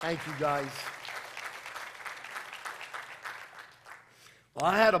Thank you, guys. Well,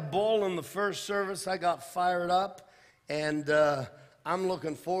 I had a ball in the first service. I got fired up, and I'm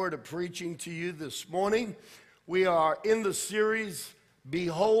looking forward to preaching to you this morning. We are in the series,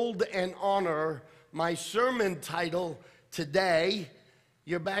 Behold and Honor. My sermon title today,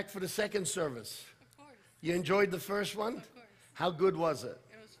 you're back for the second service. Of course. You enjoyed the first one? Of course. How good was it?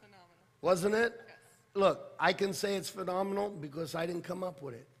 It was phenomenal. Wasn't it? Yes. Look, I can say it's phenomenal because I didn't come up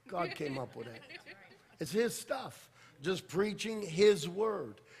with it. God came up with it. It's His stuff, just preaching His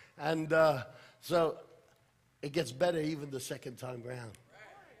word. And so it gets better even the second time around.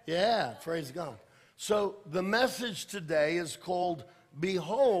 Yeah, praise God. So the message today is called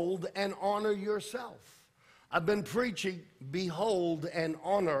Behold and Honor Yourself. I've been preaching Behold and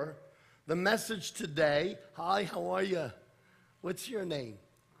Honor. The message today, hi, how are you? What's your name?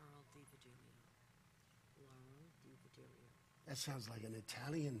 Laurel DiVigilia. That sounds like an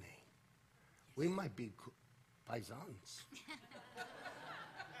Italian name. We might be paisans.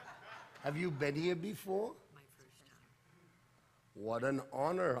 Have you been here before? My first time. What an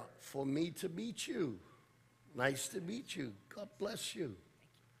honor for me to meet you. Nice to meet you. God bless you.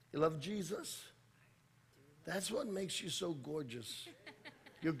 You love Jesus? That's what makes you so gorgeous.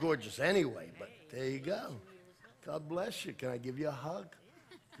 You're gorgeous anyway, but there you go. God bless you. Can I give you a hug?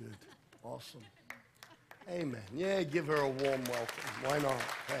 Good. Awesome. Amen. Yeah, give her a warm welcome. Why not?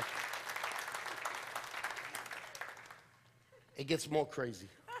 Heck. It gets more crazy.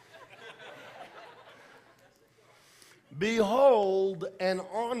 Behold and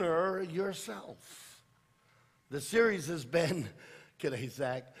honor yourself. The series has been, g'day,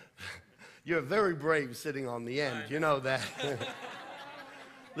 Zach. You're very brave sitting on the end. You know that.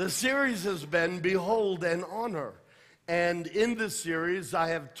 The series has been Behold and Honor. And in this series, I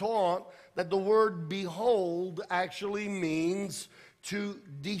have taught that the word behold actually means to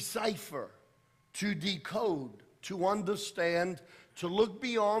decipher, to decode, to understand, to look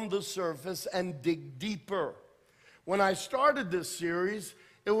beyond the surface and dig deeper. When I started this series,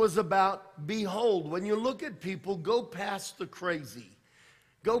 it was about behold. When you look at people, go past the crazy.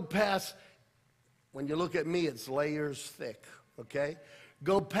 Go past, when you look at me, it's layers thick, okay?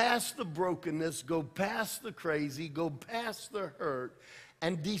 Go past the brokenness, go past the crazy, go past the hurt,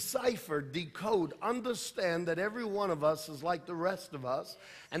 and decipher, decode, understand that every one of us is like the rest of us.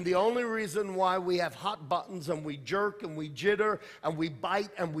 And the only reason why we have hot buttons and we jerk and we jitter and we bite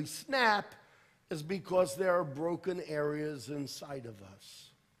and we snap is because there are broken areas inside of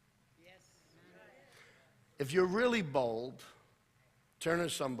us. Yes. If you're really bold, turn to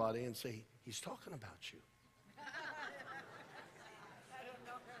somebody and say, he's talking about you.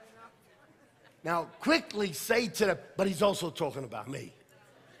 Now, quickly say to them, but he's also talking about me.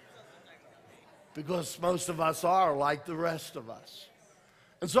 Because most of us are like the rest of us.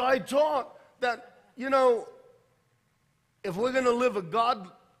 And so I taught that, if we're going to live a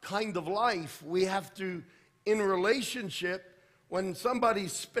God kind of life, we have to, in relationship, when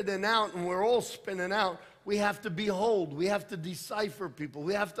somebody's spinning out and we're all spinning out, we have to behold, we have to decipher people,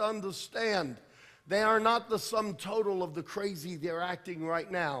 we have to understand. They are not the sum total of the crazy they're acting right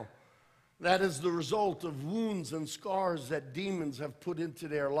now. That is the result of wounds and scars that demons have put into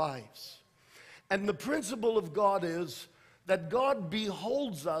their lives. And the principle of God is that God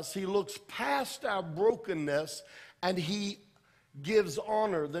beholds us. He looks past our brokenness and He gives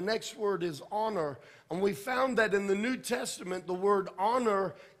honor. The next word is honor. And we found that in the New Testament, the word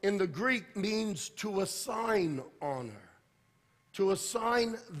honor in the Greek means to assign honor, to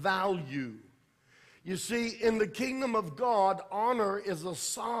assign value. You see, in the kingdom of God, honor is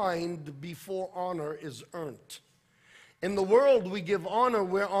assigned before honor is earned. In the world, we give honor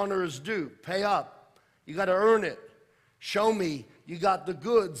where honor is due. Pay up. You got to earn it. Show me you got the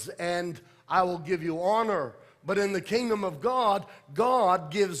goods, and I will give you honor. But in the kingdom of God,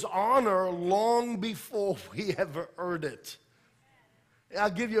 God gives honor long before we ever earn it.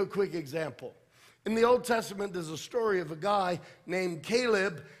 I'll give you a quick example. In the Old Testament, there's a story of a guy named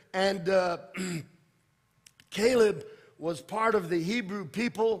Caleb, and Caleb was part of the Hebrew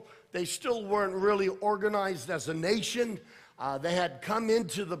people. They still weren't really organized as a nation. They had come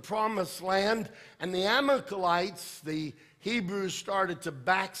into the promised land, and the Amalekites, the Hebrews, started to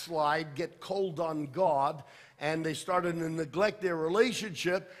backslide, get cold on God, and they started to neglect their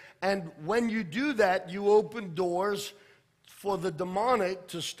relationship. And when you do that, you open doors for the demonic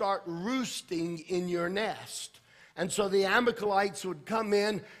to start roosting in your nest. And so the Amalekites would come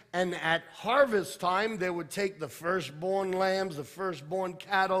in, and at harvest time, they would take the firstborn lambs, the firstborn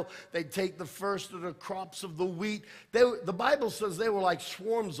cattle. They'd take the first of the crops of the wheat. The Bible says they were like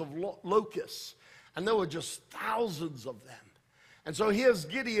swarms of locusts, and there were just thousands of them. And so here's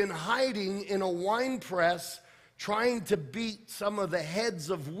Gideon hiding in a wine press, trying to beat some of the heads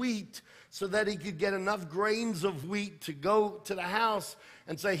of wheat so that he could get enough grains of wheat to go to the house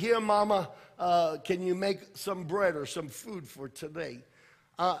and say, here, Mama, can you make some bread or some food for today?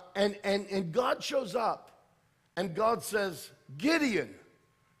 And God shows up, and God says, Gideon,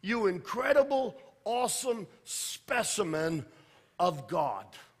 you incredible, awesome specimen of God.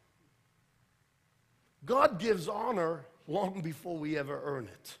 God gives honor long before we ever earn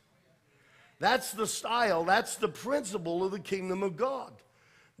it. That's the style, that's the principle of the kingdom of God.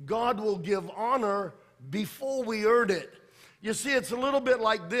 God will give honor before we earn it. You see, it's a little bit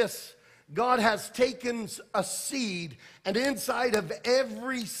like this. God has taken a seed, and inside of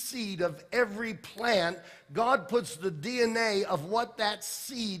every seed of every plant, God puts the DNA of what that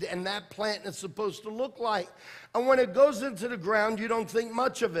seed and that plant is supposed to look like. And when it goes into the ground, you don't think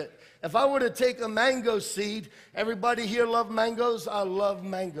much of it. If I were to take a mango seed, everybody here love mangoes? I love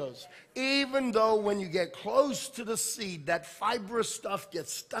mangoes. Even though when you get close to the seed, that fibrous stuff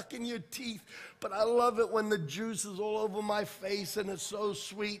gets stuck in your teeth. But I love it when the juice is all over my face and it's so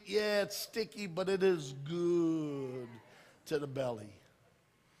sweet. Yeah, it's sticky, but it is good to the belly.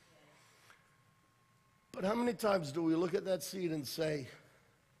 But how many times do we look at that seed and say,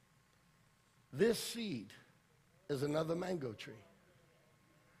 this seed is another mango tree?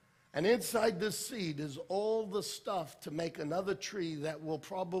 And inside this seed is all the stuff to make another tree that will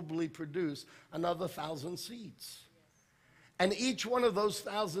probably produce another 1,000 seeds. And each one of those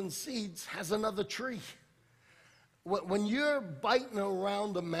 1,000 seeds has another tree. When you're biting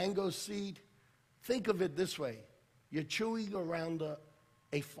around a mango seed, think of it this way. You're chewing around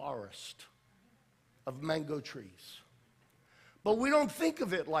a forest of mango trees. But we don't think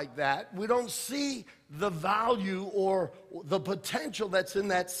of it like that. We don't see the value or the potential that's in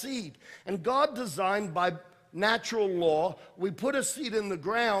that seed. And God designed by natural law, we put a seed in the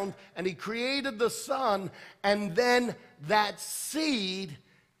ground and he created the sun, and then that seed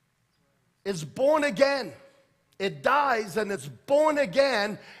is born again. It dies and it's born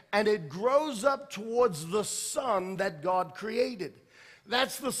again, and it grows up towards the sun that God created.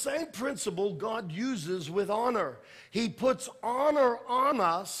 That's the same principle God uses with honor. He puts honor on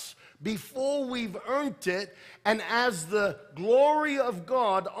us before we've earned it, and as the glory of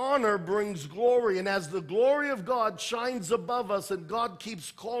God, honor brings glory, and as the glory of God shines above us and God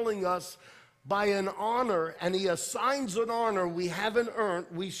keeps calling us by an honor, and he assigns an honor we haven't earned,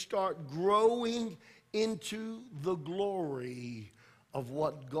 we start growing into the glory of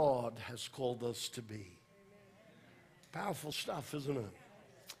what God has called us to be. Powerful stuff, isn't it?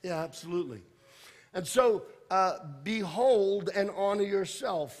 Yeah, absolutely. And so, behold and honor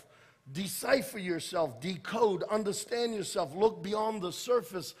yourself. Decipher yourself, decode, understand yourself. Look beyond the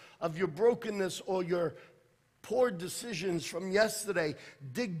surface of your brokenness or your poor decisions from yesterday.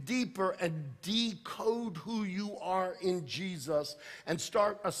 Dig deeper and decode who you are in Jesus and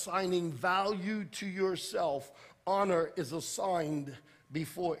start assigning value to yourself. Honor is assigned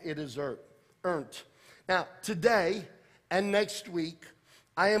before it is earned. Now, today and next week,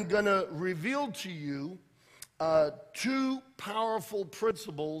 I am going to reveal to you two powerful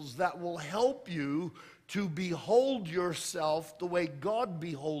principles that will help you to behold yourself the way God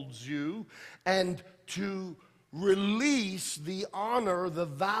beholds you, and to release the honor, the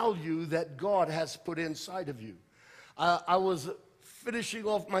value that God has put inside of you. I was finishing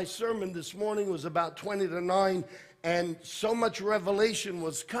off my sermon this morning. It was about 20 to 9, and so much revelation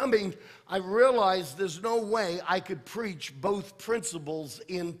was coming, I realized there's no way I could preach both principles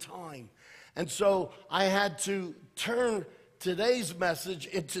in time. And so I had to turn today's message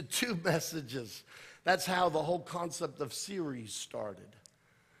into two messages. That's how the whole concept of series started.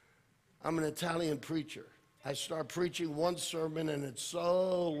 I'm an Italian preacher. I start preaching one sermon and it's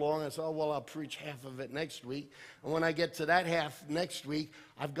so long, I said, oh, well, I'll preach half of it next week. And when I get to that half next week,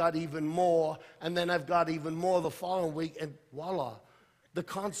 I've got even more, and then I've got even more the following week, and voila, the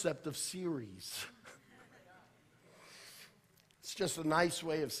concept of series. It's just a nice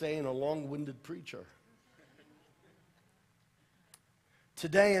way of saying a long-winded preacher.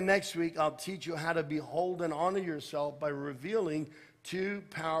 Today and next week, I'll teach you how to behold and honor yourself by revealing two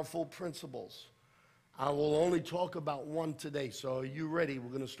powerful principles. I will only talk about one today, so are you ready? We're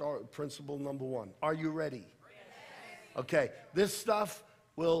going to start with principle number one. Are you ready? Okay, this stuff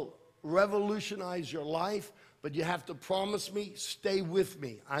will revolutionize your life, but you have to promise me, stay with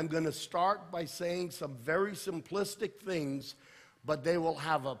me. I'm going to start by saying some very simplistic things, but they will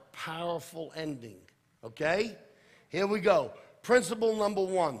have a powerful ending, okay? Here we go. Principle number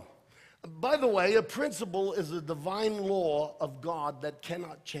one. By the way, a principle is a divine law of God that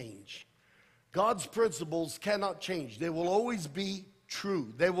cannot change. God's principles cannot change. They will always be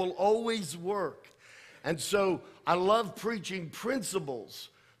true. They will always work. And so I love preaching principles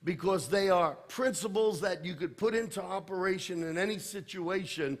because they are principles that you could put into operation in any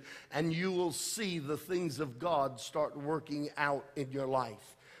situation and you will see the things of God start working out in your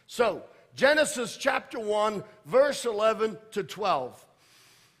life. So, Genesis chapter 1, verse 11 to 12.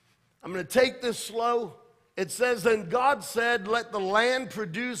 I'm going to take this slow. It says, "Then God said, let the land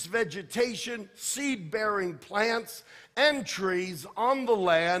produce vegetation, seed-bearing plants, and trees on the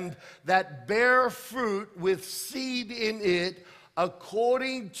land that bear fruit with seed in it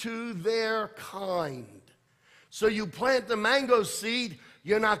according to their kind." So you plant the mango seed,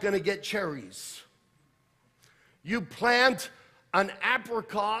 you're not going to get cherries. You plant an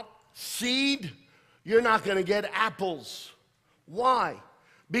apricot seed, you're not going to get apples. Why?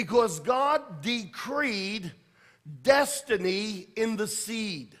 Because God decreed destiny in the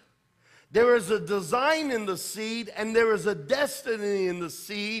seed. There is a design in the seed and there is a destiny in the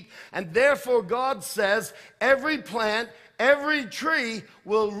seed, and therefore God says every plant, every tree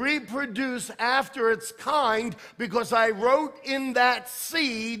will reproduce after its kind because I wrote in that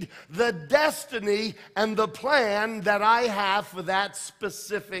seed the destiny and the plan that I have for that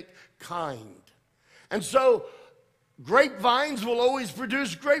specific kind. And so grapevines will always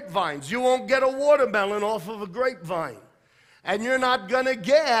produce grapevines. You won't get a watermelon off of a grapevine. And you're not going to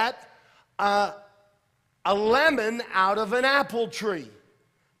get a lemon out of an apple tree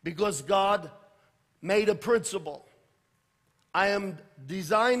because God made a principle. I am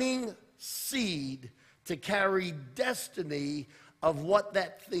designing seed to carry destiny of what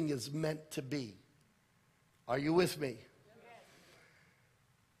that thing is meant to be. Are you with me?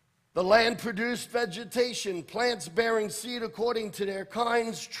 The land produced vegetation, plants bearing seed according to their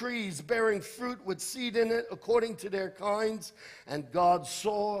kinds, trees bearing fruit with seed in it according to their kinds, and God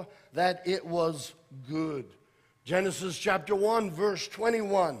saw that it was good. Genesis chapter 1, verse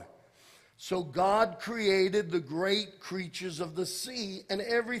 21. So God created the great creatures of the sea and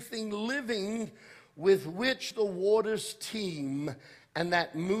everything living with which the waters teem and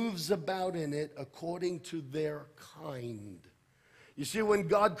that moves about in it according to their kind. You see, when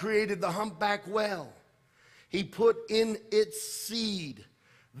God created the humpback whale, he put in its seed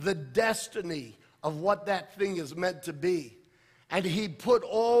the destiny of what that thing is meant to be. And he put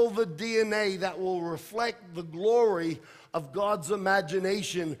all the DNA that will reflect the glory of God's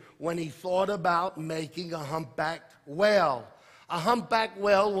imagination when he thought about making a humpback whale. A humpback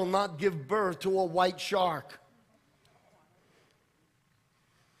whale will not give birth to a white shark.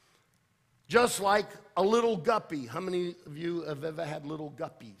 Just like a little guppy. How many of you have ever had little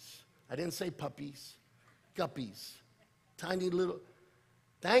guppies? I didn't say puppies. Guppies. Tiny little.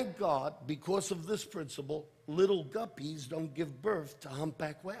 Thank God, because of this principle, little guppies don't give birth to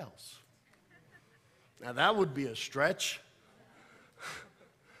humpback whales. Now that would be a stretch.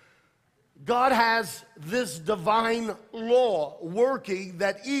 God has this divine law working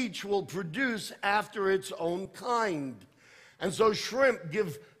that each will produce after its own kind. And so shrimp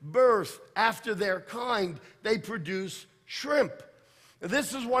give birth after their kind. They produce shrimp.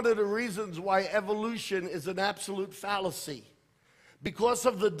 This is one of the reasons why evolution is an absolute fallacy. Because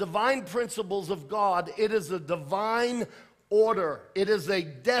of the divine principles of God, it is a divine order. It is a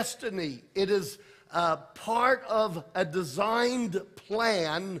destiny. It is part of a designed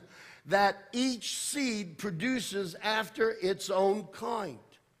plan that each seed produces after its own kind.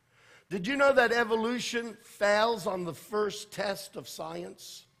 Did you know that evolution fails on the first test of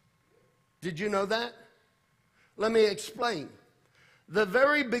science? Did you know that? Let me explain. The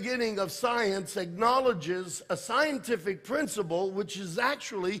very beginning of science acknowledges a scientific principle, which is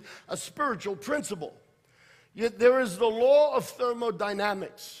actually a spiritual principle. Yet there is the law of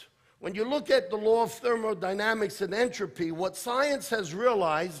thermodynamics. When you look at the law of thermodynamics and entropy, what science has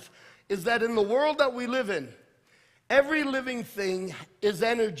realized is that in the world that we live in, every living thing is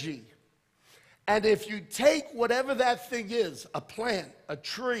energy. And if you take whatever that thing is, a plant, a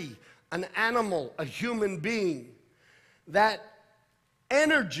tree, an animal, a human being, that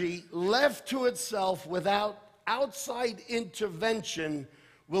energy left to itself without outside intervention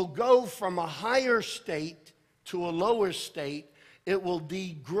will go from a higher state to a lower state. It will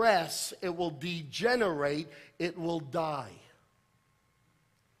degress, it will degenerate, it will die.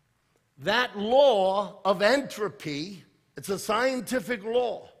 That law of entropy, it's a scientific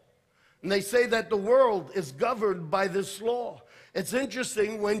law. And they say that the world is governed by this law. It's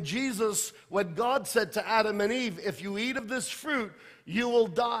interesting when God said to Adam and Eve, if you eat of this fruit, you will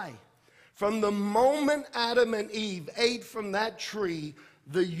die. From the moment Adam and Eve ate from that tree,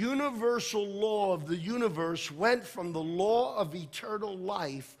 the universal law of the universe went from the law of eternal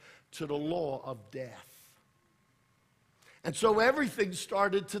life to the law of death. And so everything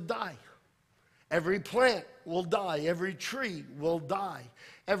started to die. Every plant will die. Every tree will die.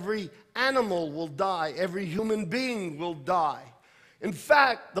 Every animal will die. Every human being will die. In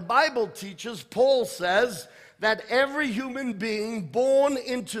fact, the Bible teaches, Paul says, that every human being born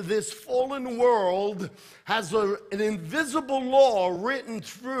into this fallen world has an invisible law written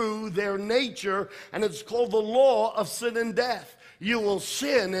through their nature, and it's called the law of sin and death. You will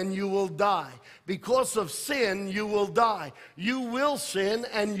sin and you will die. Because of sin, you will die. You will sin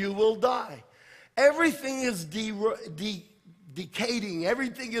and you will die. Everything is decaying.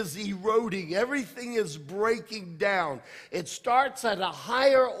 Everything is eroding. Everything is breaking down. It starts at a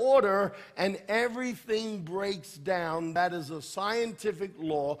higher order and everything breaks down. That is a scientific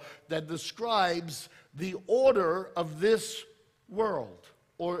law that describes the order of this world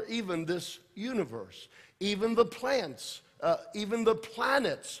or even this universe. Even the plants, even the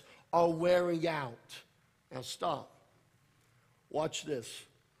planets are wearing out. Now stop. Watch this.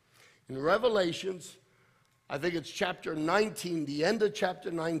 In Revelations, I think it's chapter 19, the end of chapter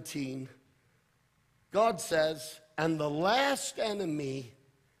 19, God says, and the last enemy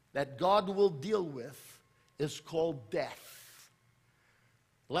that God will deal with is called death.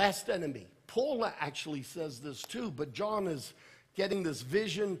 Last enemy. Paul actually says this too, but John is getting this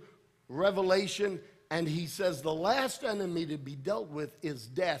vision, revelation, and he says the last enemy to be dealt with is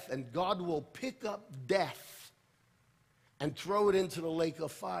death, and God will pick up death and throw it into the lake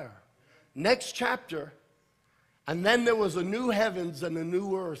of fire. Next chapter, and then there was a new heavens and a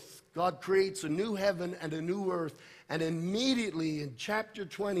new earth. God creates a new heaven and a new earth, and immediately in chapter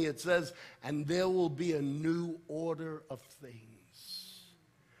 20 it says, and there will be a new order of things.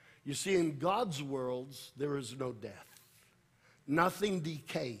 You see, in God's worlds, there is no death. Nothing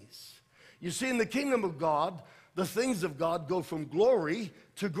decays. You see, in the kingdom of God, the things of God go from glory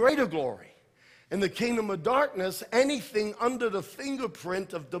to greater glory. In the kingdom of darkness, anything under the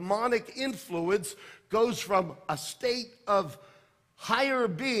fingerprint of demonic influence goes from a state of higher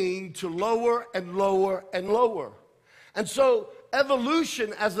being to lower and lower and lower. And so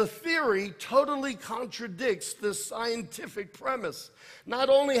evolution as a theory totally contradicts this scientific premise. Not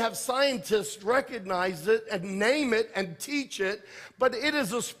only have scientists recognized it and name it and teach it, but it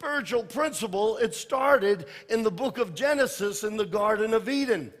is a spiritual principle. It started in the book of Genesis in the Garden of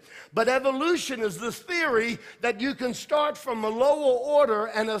Eden. But evolution is the theory that you can start from a lower order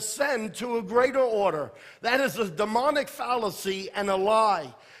and ascend to a greater order. That is a demonic fallacy and a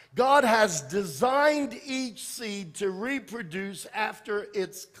lie. God has designed each seed to reproduce after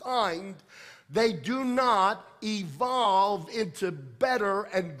its kind. They do not evolve into better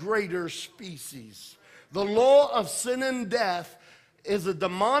and greater species. The law of sin and death is a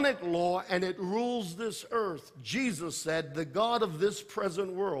demonic law, and it rules this earth. Jesus said the god of this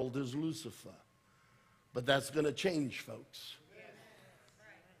present world is Lucifer. But that's going to change, folks.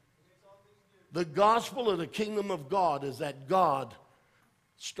 The gospel of the kingdom of God is that God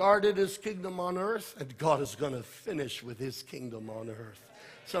started his kingdom on earth, and God is going to finish with his kingdom on earth.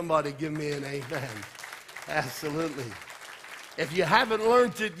 Somebody give me an amen. Absolutely. If you haven't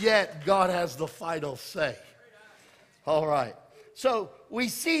learned it yet, God has the final say. All right. So we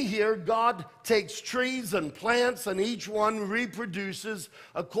see here God takes trees and plants and each one reproduces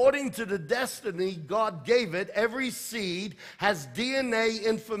according to the destiny God gave it. Every seed has DNA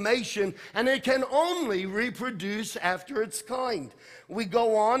information and it can only reproduce after its kind. We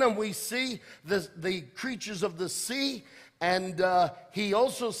go on and we see the creatures of the sea, and he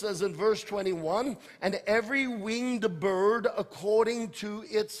also says in verse 21, and every winged bird according to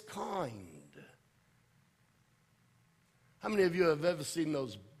its kind. How many of you have ever seen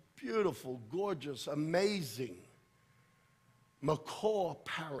those beautiful, gorgeous, amazing macaw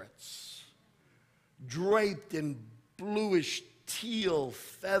parrots draped in bluish teal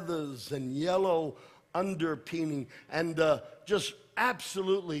feathers and yellow underpinning and just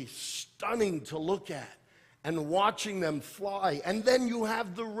absolutely stunning to look at, and watching them fly? And then you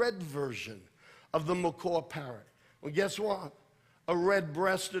have the red version of the macaw parrot. Well, guess what? A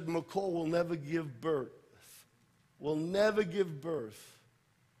red-breasted macaw will never give birth. Will never give birth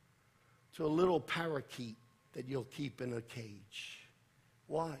to a little parakeet that you'll keep in a cage.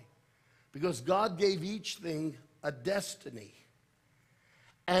 Why? Because God gave each thing a destiny.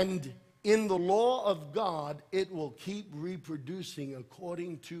 And in the law of God, it will keep reproducing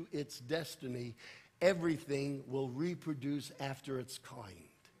according to its destiny. Everything will reproduce after its kind.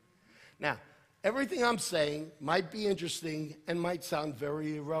 Now, everything I'm saying might be interesting and might sound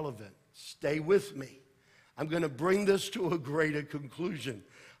very irrelevant. Stay with me. I'm going to bring this to a greater conclusion.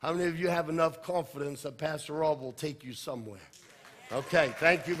 How many of you have enough confidence that Pastor Rob will take you somewhere? Okay,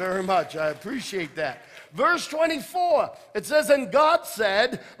 thank you very much. I appreciate that. Verse 24, it says, and God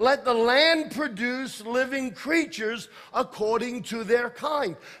said, let the land produce living creatures according to their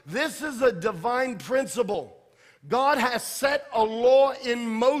kind. This is a divine principle. God has set a law in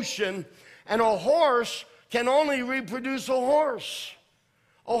motion, and a horse can only reproduce a horse.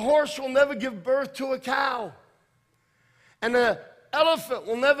 A horse will never give birth to a cow. And an elephant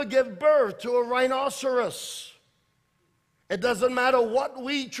will never give birth to a rhinoceros. It doesn't matter what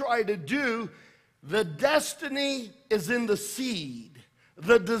we try to do, the destiny is in the seed.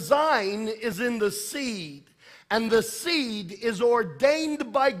 The design is in the seed. And the seed is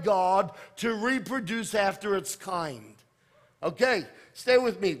ordained by God to reproduce after its kind. Okay, stay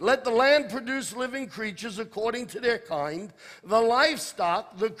with me. Let the land produce living creatures according to their kind, the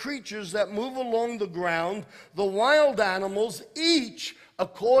livestock, the creatures that move along the ground, the wild animals, each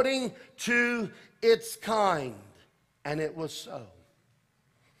according to its kind. And it was so.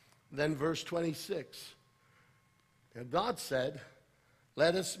 Then verse 26. Now God said,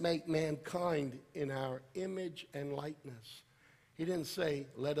 let us make mankind in our image and likeness. He didn't say,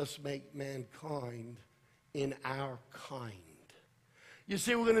 let us make mankind in our kind. You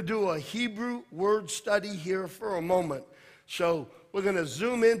see, we're going to do a Hebrew word study here for a moment. So we're going to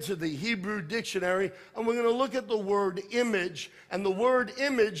zoom into the Hebrew dictionary, and we're going to look at the word image. And the word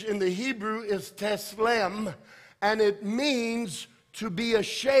image in the Hebrew is teslem, and it means to be a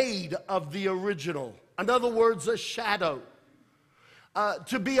shade of the original. In other words, a shadow.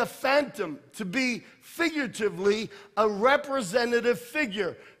 To be a phantom, to be figuratively a representative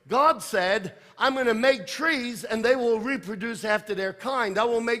figure. God said, I'm going to make trees and they will reproduce after their kind. I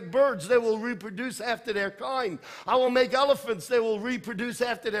will make birds, they will reproduce after their kind. I will make elephants, they will reproduce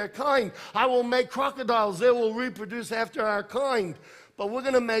after their kind. I will make crocodiles, they will reproduce after our kind. But we're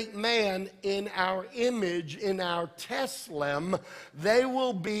going to make man in our image, in our teslem. They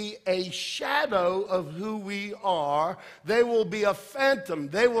will be a shadow of who we are. They will be a phantom.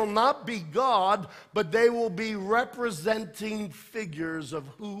 They will not be God, but they will be representing figures of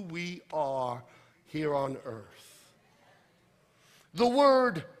who we are here on earth. The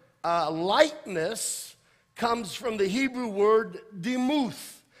word likeness comes from the Hebrew word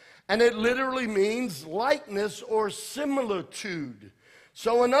demuth, and it literally means likeness or similitude.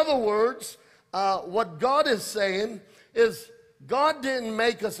 So in other words, what God is saying is God didn't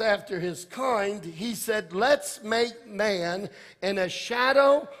make us after his kind. He said, let's make man in a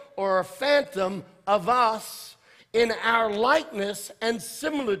shadow or a phantom of us in our likeness and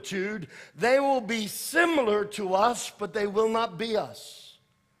similitude. They will be similar to us, but they will not be us.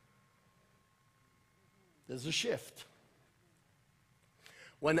 There's a shift.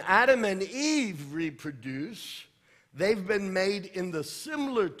 When Adam and Eve reproduce, they've been made in the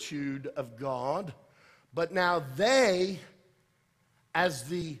similitude of God, but now they, as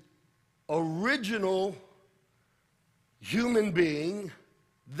the original human being,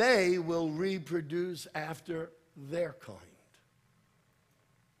 they will reproduce after their kind.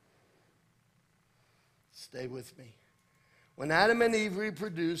 Stay with me. When Adam and Eve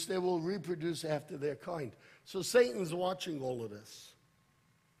reproduce, they will reproduce after their kind. So Satan's watching all of this.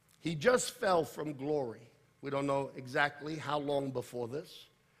 He just fell from glory. We don't know exactly how long before this.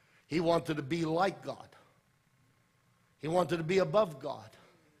 He wanted to be like God. He wanted to be above God.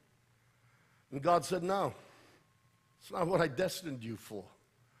 And God said, no, it's not what I destined you for.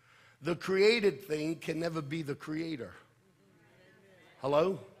 The created thing can never be the creator.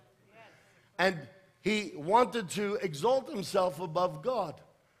 Hello? And he wanted to exalt himself above God.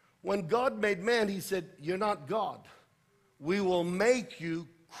 When God made man, he said, you're not God. We will make you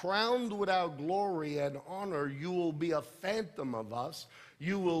crowned with our glory and honor. You will be a phantom of us.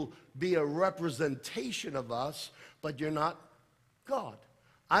 You will be a representation of us, but you're not God.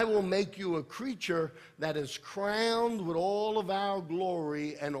 I will make you a creature that is crowned with all of our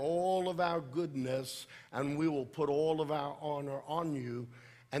glory and all of our goodness, and we will put all of our honor on you,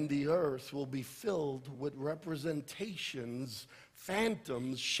 and the earth will be filled with representations,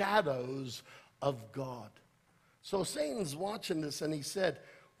 phantoms, shadows of God. So Satan's watching this, and he said,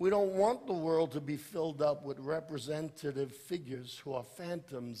 we don't want the world to be filled up with representative figures who are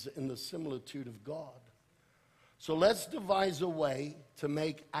phantoms in the similitude of God. So let's devise a way to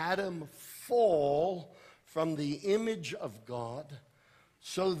make Adam fall from the image of God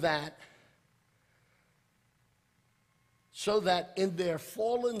so that in their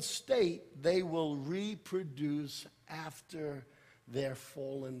fallen state they will reproduce after their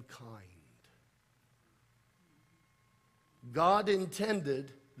fallen kind. God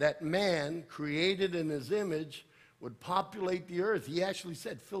intended that man, created in his image, would populate the earth. He actually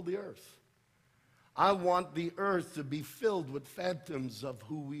said, fill the earth. I want the earth to be filled with phantoms of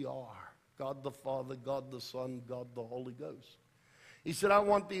who we are. God the Father, God the Son, God the Holy Ghost. He said, I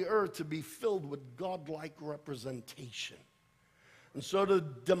want the earth to be filled with godlike representation. And so the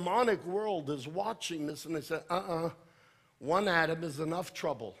demonic world is watching this, and they say, one Adam is enough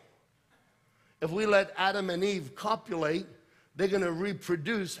trouble. If we let Adam and Eve copulate, they're going to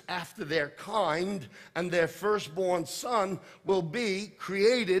reproduce after their kind, and their firstborn son will be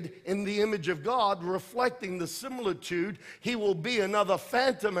created in the image of God, reflecting the similitude. He will be another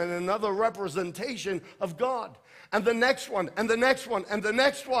phantom and another representation of God. And the next one, and the next one, and the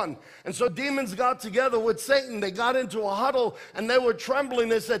next one. And so demons got together with Satan. They got into a huddle, and they were trembling.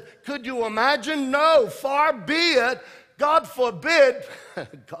 They said, could you imagine? No, far be it. God forbid,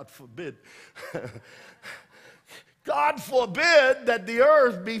 God forbid, God forbid that the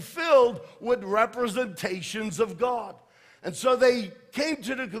earth be filled with representations of God. And so they came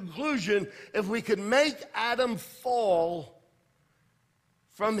to the conclusion, if we could make Adam fall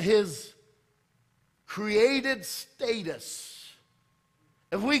from his created status,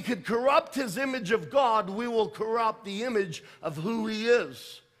 if we could corrupt his image of God, we will corrupt the image of who he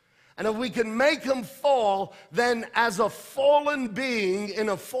is. And if we can make him fall, then as a fallen being in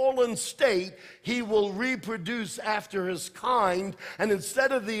a fallen state, he will reproduce after his kind. And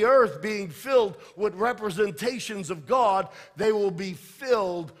instead of the earth being filled with representations of God, they will be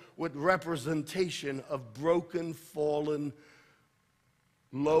filled with representation of broken, fallen,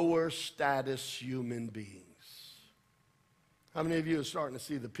 lower status human beings. How many of you are starting to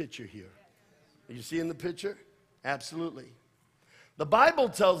see the picture here? Are you seeing the picture? Absolutely. The Bible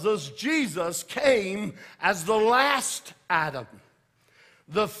tells us Jesus came as the last Adam.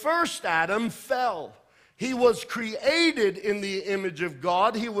 The first Adam fell. He was created in the image of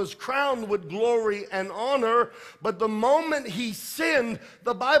God. He was crowned with glory and honor. But the moment he sinned,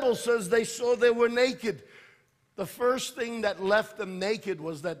 the Bible says they saw they were naked. The first thing that left them naked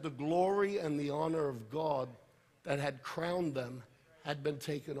was that the glory and the honor of God that had crowned them had been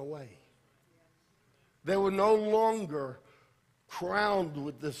taken away. They were no longer crowned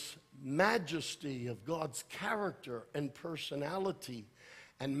with this majesty of God's character and personality,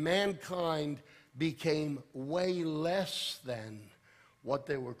 and mankind became way less than what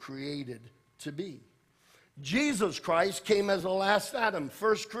they were created to be. Jesus Christ came as the last Adam.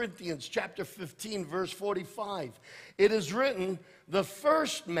 1 Corinthians chapter 15, verse 45. It is written, the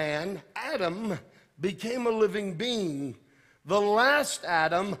first man, Adam, became a living being. The last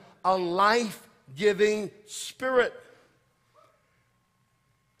Adam, a life-giving spirit.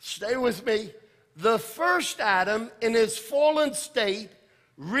 Stay with me. The first Adam, in his fallen state,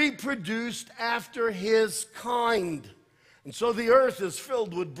 reproduced after his kind. And so the earth is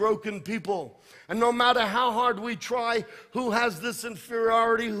filled with broken people. And no matter how hard we try, who has this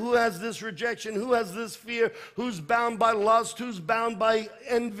inferiority, who has this rejection, who has this fear, who's bound by lust, who's bound by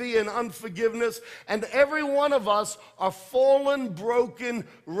envy and unforgiveness, and every one of us are fallen, broken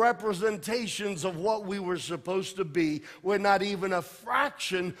representations of what we were supposed to be. We're not even a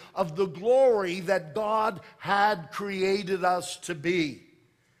fraction of the glory that God had created us to be.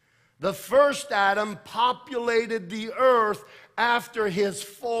 The first Adam populated the earth after his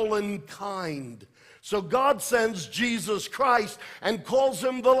fallen kind. So God sends Jesus Christ and calls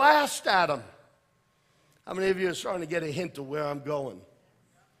him the last Adam. How many of you are starting to get a hint of where I'm going?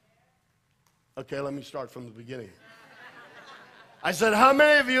 Okay, let me start from the beginning. I said, how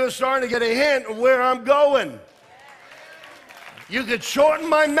many of you are starting to get a hint of where I'm going? You could shorten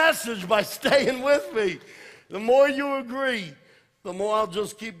my message by staying with me. The more you agree, the more I'll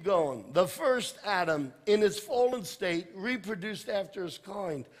just keep going. The first Adam, in his fallen state, reproduced after his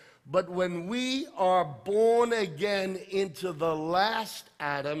kind. But when we are born again into the last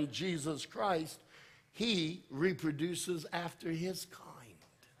Adam, Jesus Christ, he reproduces after his kind.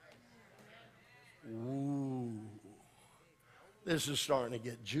 Ooh. This is starting to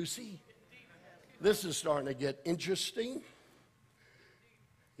get juicy. This is starting to get interesting.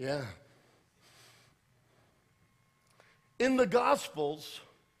 Yeah. In the Gospels,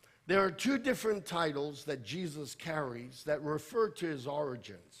 there are two different titles that Jesus carries that refer to his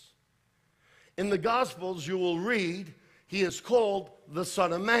origins. In the Gospels, you will read, he is called the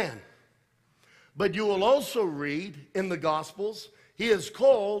Son of Man. But you will also read in the Gospels, he is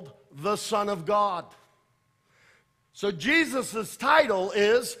called the Son of God. So Jesus' title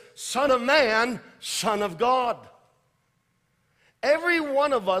is Son of Man, Son of God. Every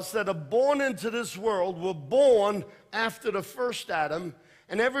one of us that are born into this world were born after the first Adam,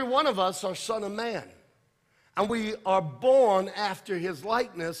 and every one of us are son of man. And we are born after his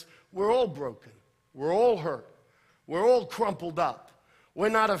likeness. We're all broken. We're all hurt. We're all crumpled up. We're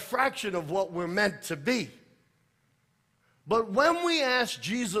not a fraction of what we're meant to be. But when we ask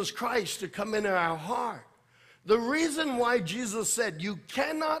Jesus Christ to come into our heart, the reason why Jesus said you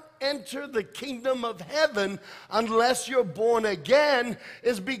cannot enter the kingdom of heaven unless you're born again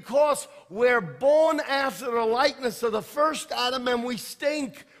is because we're born after the likeness of the first Adam and we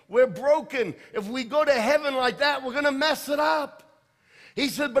stink. We're broken. If we go to heaven like that, we're going to mess it up. He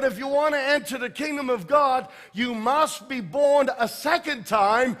said, but if you want to enter the kingdom of God, you must be born a second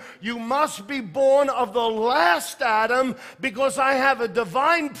time. You must be born of the last Adam, because I have a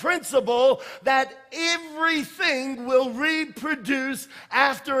divine principle that everything will reproduce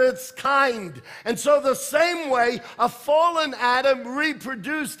after its kind. And so the same way a fallen Adam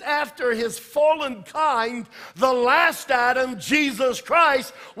reproduced after his fallen kind, the last Adam, Jesus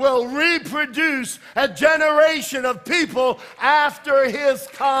Christ, will reproduce a generation of people after his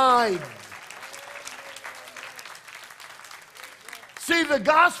kind. See, the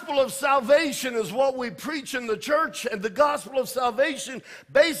gospel of salvation is what we preach in the church, and the gospel of salvation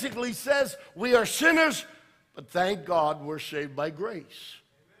basically says we are sinners, but thank God we're saved by grace.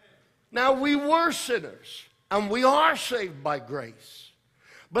 Now, we were sinners, and we are saved by grace.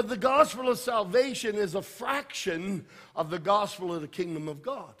 But the gospel of salvation is a fraction of the gospel of the kingdom of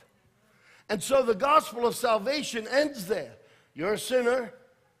God. And so the gospel of salvation ends there. You're a sinner,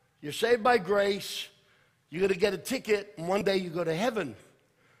 you're saved by grace, you're going to get a ticket, and one day you go to heaven.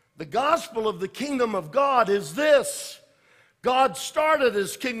 The gospel of the kingdom of God is this. God started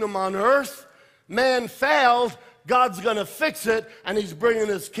his kingdom on earth. Man failed. God's going to fix it, and he's bringing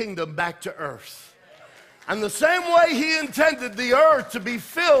his kingdom back to earth. And the same way he intended the earth to be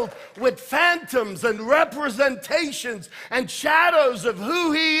filled with phantoms and representations and shadows of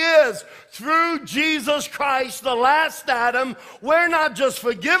who he is through Jesus Christ, the last Adam, we're not just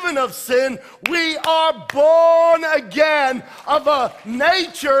forgiven of sin, we are born again of a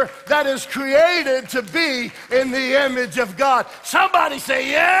nature that is created to be in the image of God. Somebody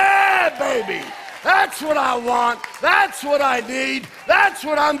say, yeah, baby. That's what I want. That's what I need. That's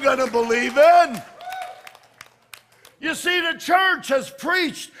what I'm going to believe in. You see, the church has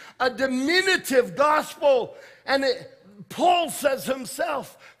preached a diminutive gospel, and Paul says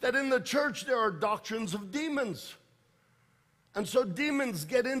himself that in the church there are doctrines of demons. And so demons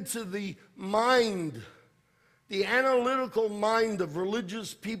get into the mind, the analytical mind of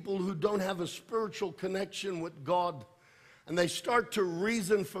religious people who don't have a spiritual connection with God, and they start to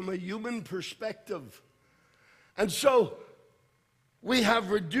reason from a human perspective. And so we have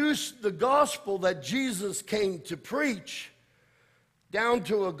reduced the gospel that Jesus came to preach down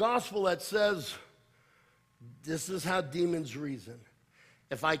to a gospel that says, this is how demons reason.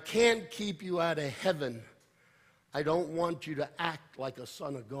 If I can't keep you out of heaven, I don't want you to act like a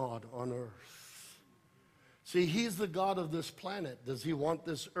son of God on earth. See, he's the God of this planet. Does he want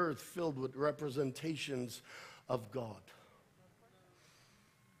this earth filled with representations of God?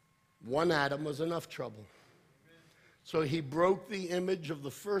 One Adam was enough trouble. So he broke the image of the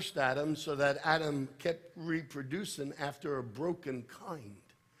first Adam so that Adam kept reproducing after a broken kind.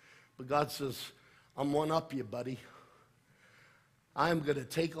 But God says, I'm one up you, buddy. I'm going to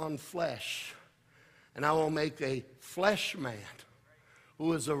take on flesh, and I will make a flesh man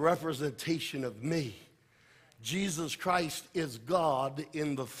who is a representation of me. Jesus Christ is God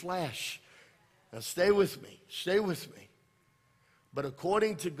in the flesh. Now stay with me. Stay with me. But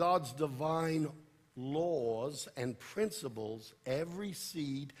according to God's divine laws and principles, every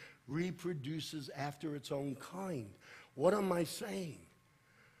seed reproduces after its own kind. What am I saying?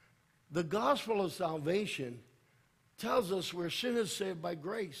 The gospel of salvation tells us we're sinners saved by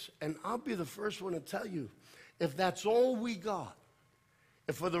grace. And I'll be the first one to tell you, if that's all we got,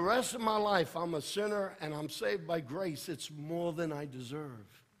 if for the rest of my life I'm a sinner and I'm saved by grace, it's more than I deserve.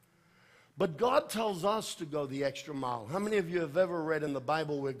 But God tells us to go the extra mile. How many of you have ever read in the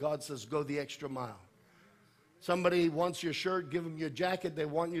Bible where God says, go the extra mile? Somebody wants your shirt, give them your jacket. They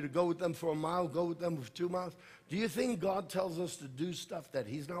want you to go with them for a mile, go with them for 2 miles. Do you think God tells us to do stuff that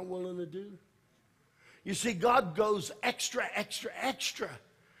he's not willing to do? You see, God goes extra, extra, extra.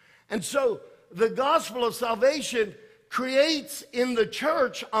 And so the gospel of salvation creates in the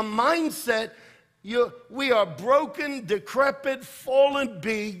church a mindset. We are broken, decrepit, fallen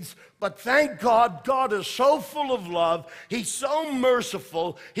beings, but thank God, God is so full of love. He's so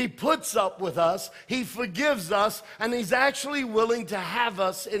merciful. He puts up with us. He forgives us, and he's actually willing to have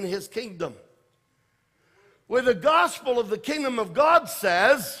us in his kingdom. Where the gospel of the kingdom of God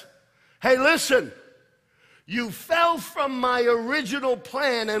says, hey, listen, you fell from my original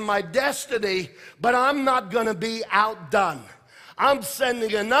plan and my destiny, but I'm not going to be outdone. I'm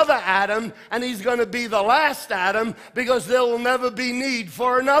sending another Adam, and he's going to be the last Adam because there will never be need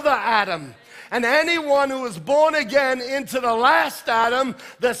for another Adam. And anyone who is born again into the last Adam,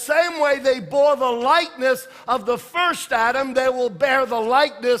 the same way they bore the likeness of the first Adam, they will bear the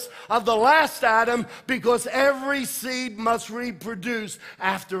likeness of the last Adam, because every seed must reproduce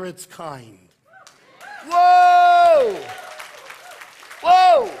after its kind. Whoa!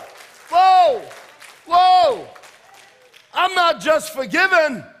 Whoa! Whoa! Whoa! I'm not just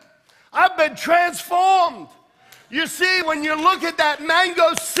forgiven, I've been transformed. You see, when you look at that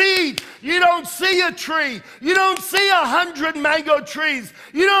mango seed, you don't see a tree. You don't see 100 mango trees.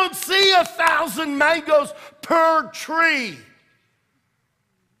 You don't see 1,000 mangoes per tree.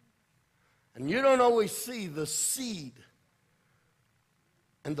 And you don't always see the seed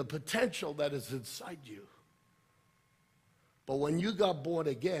and the potential that is inside you. But when you got born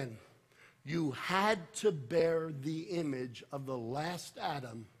again, you had to bear the image of the last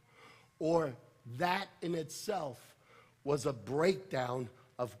Adam, or that in itself was a breakdown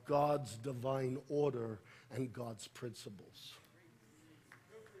of God's divine order and God's principles.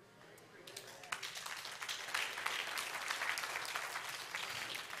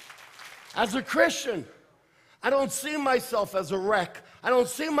 As a Christian, I don't see myself as a wreck. I don't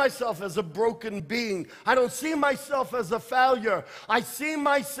see myself as a broken being. I don't see myself as a failure. I see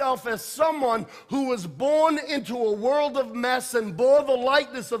myself as someone who was born into a world of mess and bore the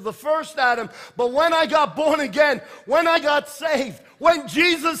likeness of the first Adam. But when I got born again, when I got saved, when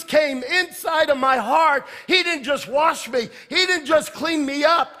Jesus came inside of my heart, he didn't just wash me. He didn't just clean me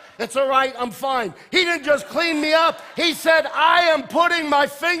up. It's all right, I'm fine. He didn't just clean me up. He said, I am putting my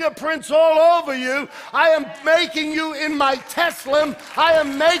fingerprints all over you. I am making you in my Teslim. I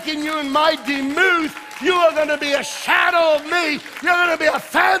am making you in my Demuth. You are going to be a shadow of me. You're going to be a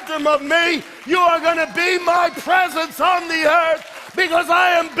phantom of me. You are going to be my presence on the earth, because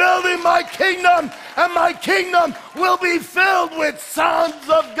I am building my kingdom, and my kingdom will be filled with sons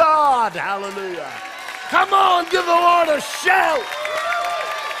of God. Hallelujah. Come on, give the Lord a shout.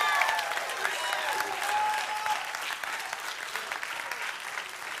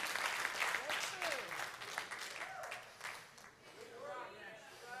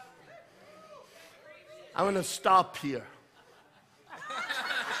 I'm going to stop here.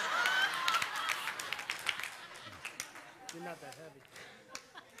 You're not that heavy.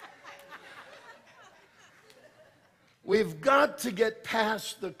 We've got to get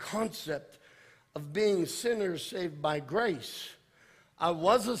past the concept of being sinners saved by grace. I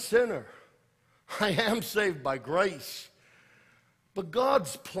was a sinner. I am saved by grace. But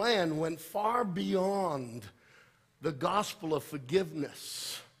God's plan went far beyond the gospel of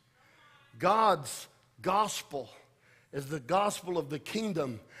forgiveness. God's gospel is the gospel of the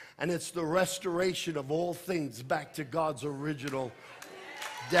kingdom, and it's the restoration of all things back to God's original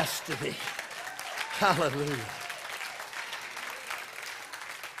destiny. Hallelujah.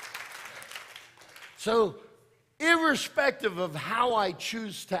 So, irrespective of how I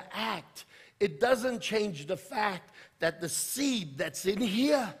choose to act, it doesn't change the fact that the seed that's in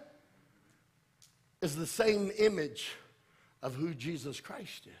here is the same image of who Jesus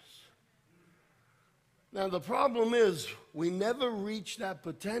Christ is. Now, the problem is we never reach that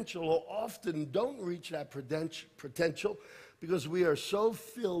potential, or often don't reach that potential, because we are so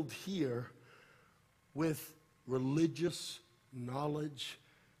filled here with religious knowledge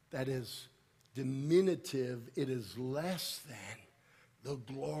that is diminutive. It is less than the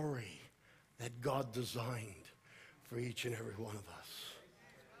glory that God designed for each and every one of us.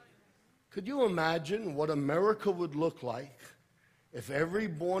 Could you imagine what America would look like if every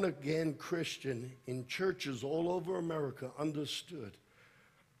born-again Christian in churches all over America understood,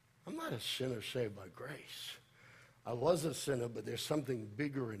 I'm not a sinner saved by grace. I was a sinner, but there's something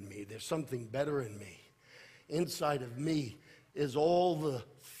bigger in me. There's something better in me. Inside of me is all the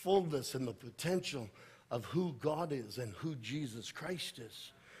fullness and the potential of who God is and who Jesus Christ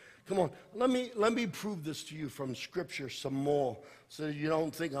is. Come on, let me prove this to you from Scripture some more, so you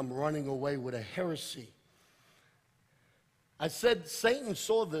don't think I'm running away with a heresy. I said Satan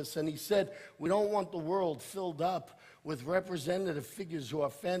saw this, and he said, we don't want the world filled up with representative figures who are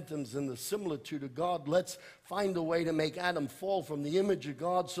phantoms in the similitude of God. Let's find a way to make Adam fall from the image of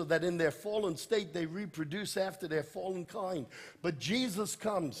God, so that in their fallen state they reproduce after their fallen kind. But Jesus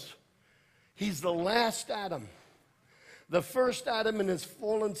comes. He's the last Adam. The first Adam in his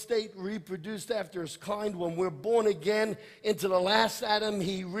fallen state reproduced after his kind. When we're born again into the last Adam,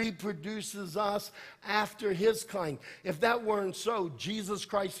 he reproduces us after his kind. If that weren't so, Jesus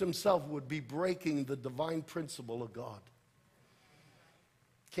Christ himself would be breaking the divine principle of God.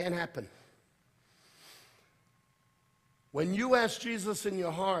 Can't happen. When you ask Jesus in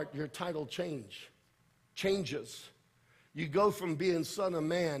your heart, your title changes. You go from being son of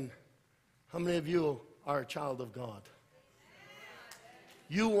man. How many of you are a child of God?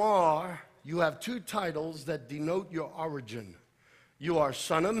 You have two titles that denote your origin. You are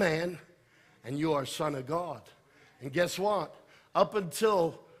son of man and you are son of God. And guess what? Up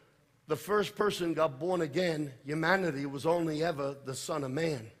until the first person got born again, humanity was only ever the son of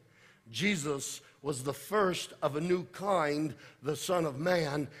man. Jesus was the first of a new kind, the Son of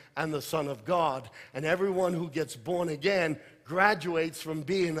Man and the Son of God. And everyone who gets born again graduates from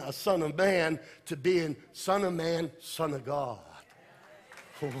being a son of man to being son of man, son of God.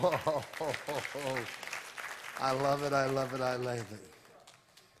 Whoa. I love it, I love it, I love it.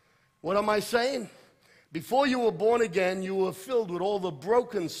 What am I saying? Before you were born again, you were filled with all the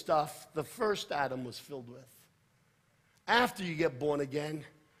broken stuff the first Adam was filled with. After you get born again,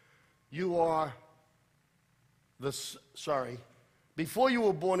 before you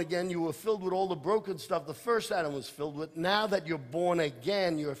were born again, you were filled with all the broken stuff the first Adam was filled with. Now that you're born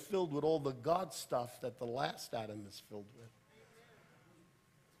again, you're filled with all the God stuff that the last Adam is filled with.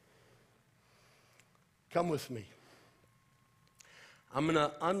 Come with me. I'm going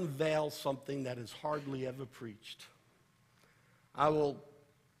to unveil something that is hardly ever preached. I will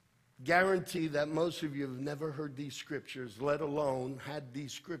guarantee that most of you have never heard these scriptures, let alone had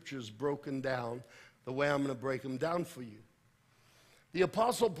these scriptures broken down the way I'm going to break them down for you. The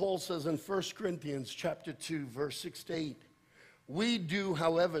Apostle Paul says in 1 Corinthians chapter 2, verse 6 to 8, we do,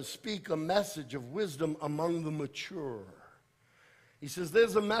 however, speak a message of wisdom among the mature. He says,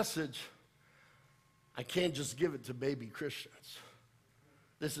 there's a message, I can't just give it to baby Christians.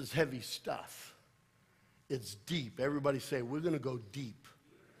 This is heavy stuff. It's deep. Everybody say, we're going to go deep.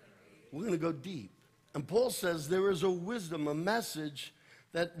 We're going to go deep. And Paul says there is a wisdom, a message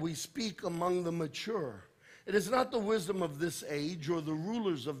that we speak among the mature. It is not the wisdom of this age or the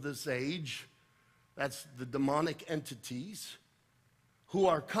rulers of this age, that's the demonic entities, who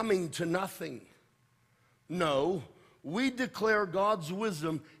are coming to nothing. No, we declare God's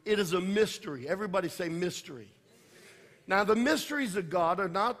wisdom. It is a mystery. Everybody say mystery. Now, the mysteries of God are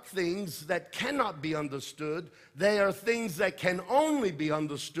not things that cannot be understood. They are things that can only be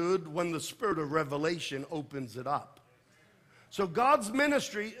understood when the spirit of revelation opens it up. So God's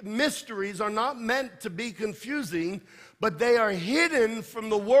mysteries are not meant to be confusing, but they are hidden from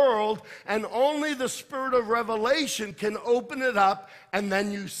the world, and only the spirit of revelation can open it up, and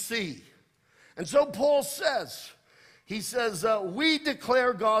then you see. And so Paul says, we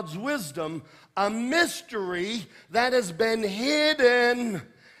declare God's wisdom, a mystery that has been hidden,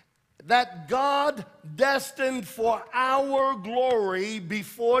 that God destined for our glory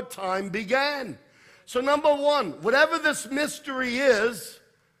before time began. So number one, whatever this mystery is,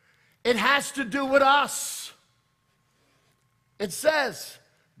 it has to do with us. It says,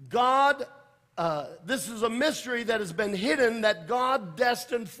 this is a mystery that has been hidden that God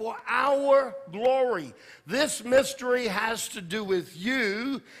destined for our glory. This mystery has to do with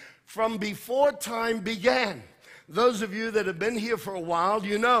you from before time began. Those of you that have been here for a while,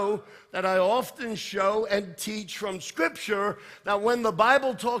 you know that I often show and teach from Scripture that when the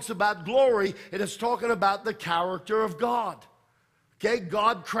Bible talks about glory, it is talking about the character of God. Okay,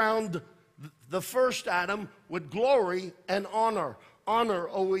 God crowned the first Adam with glory and honor. Honor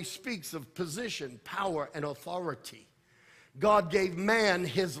always speaks of position, power, and authority. God gave man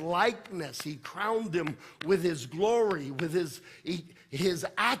his likeness. He crowned him with his glory, with his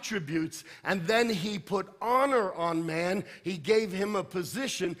attributes, and then he put honor on man. He gave him a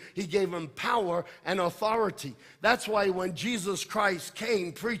position. He gave him power and authority. That's why when Jesus Christ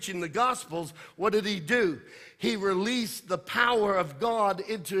came preaching the Gospels, what did he do? He released the power of God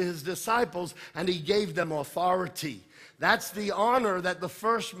into his disciples, and he gave them authority. That's the honor that the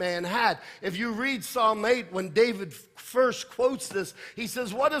first man had. If you read Psalm 8, when David first quotes this, he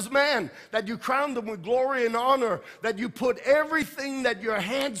says, what is man that you crowned him with glory and honor, that you put everything that your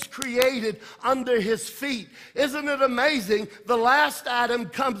hands created under his feet? Isn't it amazing? The last Adam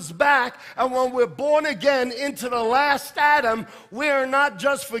comes back, and when we're born again into the last Adam, we are not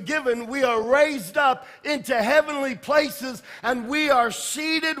just forgiven, we are raised up into heavenly places, and we are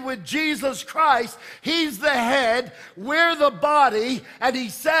seated with Jesus Christ. He's the head, we're the body, and he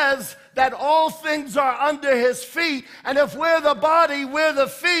says that all things are under his feet, and if we're the body, we're the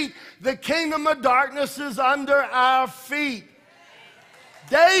feet. The kingdom of darkness is under our feet.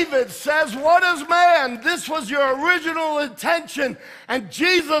 David says, what is man? This was your original intention, and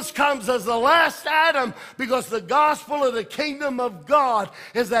Jesus comes as the last Adam, because the gospel of the kingdom of God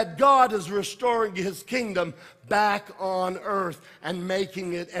is that God is restoring his kingdom back on earth and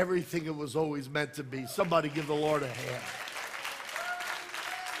making it everything it was always meant to be. Somebody give the Lord a hand.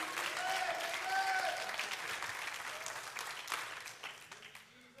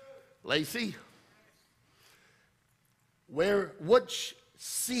 Lacey, which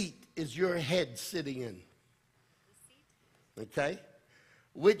seat is your head sitting in? Okay?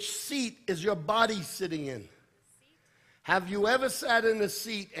 Which seat is your body sitting in? Have you ever sat in a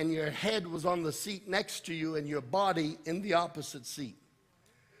seat and your head was on the seat next to you and your body in the opposite seat?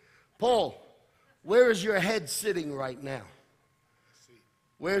 Paul, where is your head sitting right now?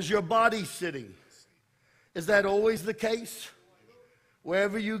 Where's your body sitting? Is that always the case?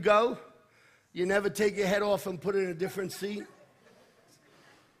 Wherever you go, you never take your head off and put it in a different seat?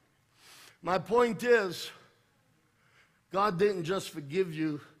 My point is, God didn't just forgive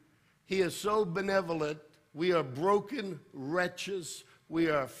you. He is so benevolent. We are broken wretches. We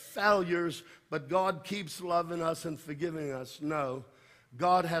are failures, but God keeps loving us and forgiving us. No,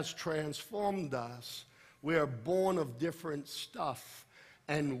 God has transformed us. We are born of different stuff,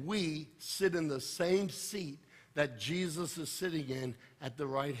 and we sit in the same seat that Jesus is sitting in at the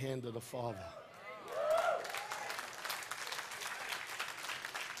right hand of the Father.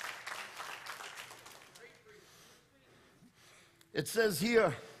 It says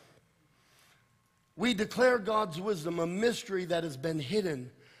here, we declare God's wisdom, a mystery that has been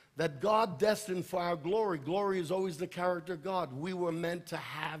hidden, that God destined for our glory. Glory is always the character of God. We were meant to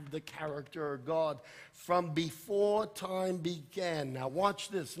have the character of God from before time began. Now watch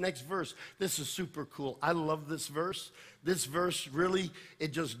this, next verse. This is super cool. I love this verse. This verse really,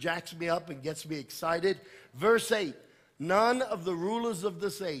 it just jacks me up and gets me excited. Verse 8. None of the rulers of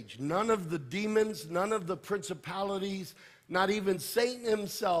this age, none of the demons, none of the principalities, not even Satan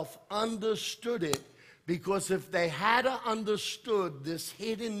himself understood it, because if they had understood this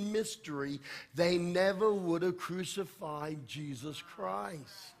hidden mystery, they never would have crucified Jesus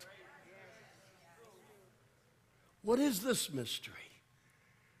Christ. What is this mystery?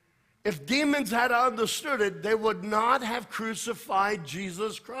 If demons had understood it, they would not have crucified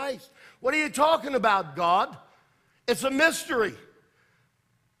Jesus Christ. What are you talking about, God? It's a mystery.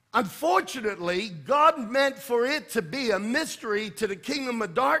 Unfortunately, God meant for it to be a mystery to the kingdom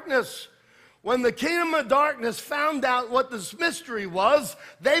of darkness. When the kingdom of darkness found out what this mystery was,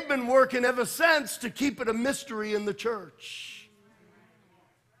 they've been working ever since to keep it a mystery in the church.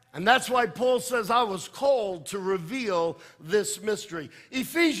 And that's why Paul says, I was called to reveal this mystery.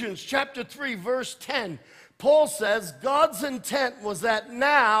 Ephesians chapter 3, verse 10. Paul says God's intent was that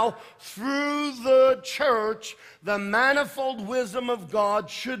now, through the church, the manifold wisdom of God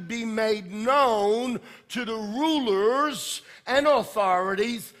should be made known to the rulers and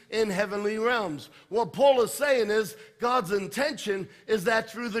authorities in heavenly realms. What Paul is saying is God's intention is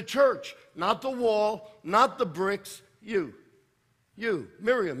that through the church, not the wall, not the bricks, you,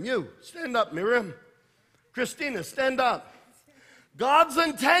 Miriam, you, stand up, Miriam. Christina, stand up. God's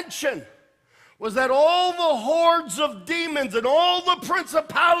intention was that all the hordes of demons and all the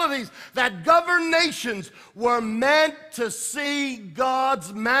principalities that govern nations were meant to see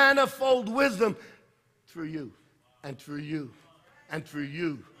God's manifold wisdom through you, and through you, and through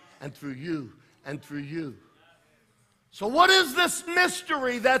you, and through you, and through you. So what is this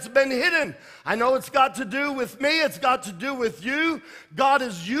mystery that's been hidden? I know it's got to do with me. It's got to do with you. God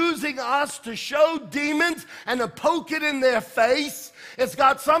is using us to show demons and to poke it in their face. It's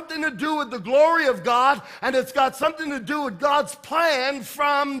got something to do with the glory of God, and it's got something to do with God's plan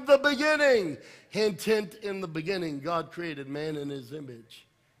from the beginning. Hint, hint, in the beginning, God created man in his image.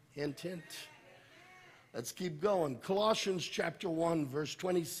 Hint, hint. Let's keep going. Colossians chapter 1, verse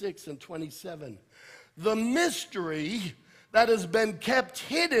 26 and 27. The mystery that has been kept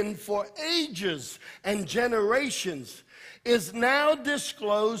hidden for ages and generations is now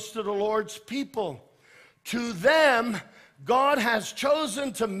disclosed to the Lord's people. To them, God has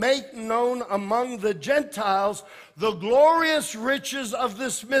chosen to make known among the Gentiles the glorious riches of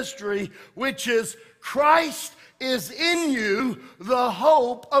this mystery, which is Christ is in you, the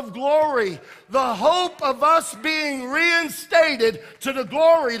hope of glory. The hope of us being reinstated to the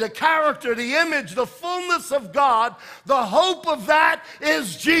glory, the character, the image, the fullness of God. The hope of that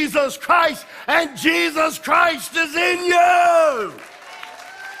is Jesus Christ, and Jesus Christ is in you.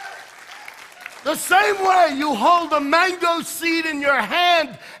 The same way you hold a mango seed in your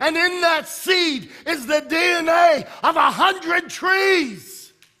hand, and in that seed is the DNA of 100 trees.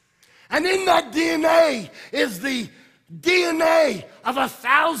 And in that DNA is the DNA of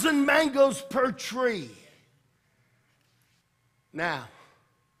 1,000 mangoes per tree. Now,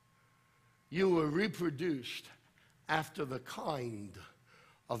 you were reproduced after the kind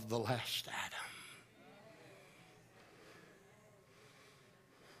of the last Adam.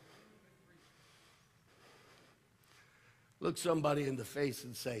 Look somebody in the face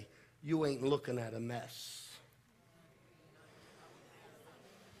and say, you ain't looking at a mess.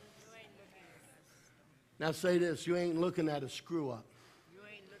 Now say this, you ain't looking at a screw up.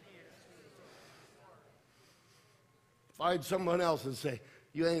 Find someone else and say,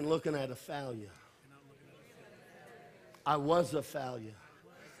 you ain't looking at a failure. I was a failure.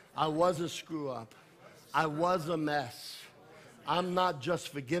 I was a screw up. I was a mess. I'm not just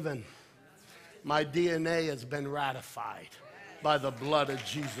forgiven. My DNA has been ratified by the blood of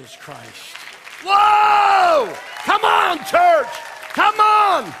Jesus Christ. Whoa! Come on, church! Come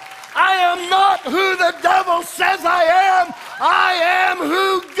on! I am not who the devil says I am. I am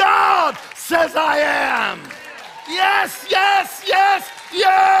who God says I am. Yes, yes, yes,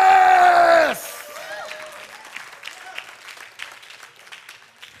 yes!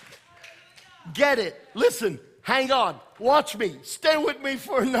 Get it. Listen, hang on. Watch me. Stay with me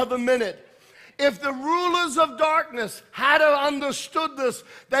for another minute. If the rulers of darkness had understood this,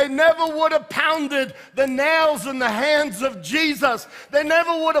 they never would have pounded the nails in the hands of Jesus. They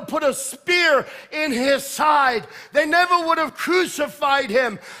never would have put a spear in his side. They never would have crucified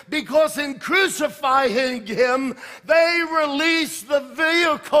him, because in crucifying him, they released the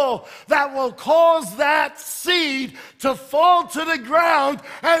vehicle that will cause that seed to fall to the ground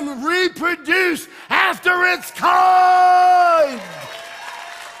and reproduce after its kind.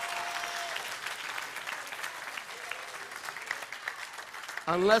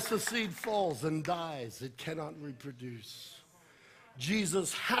 Unless the seed falls and dies, it cannot reproduce.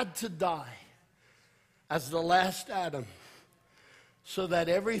 Jesus had to die as the last Adam so that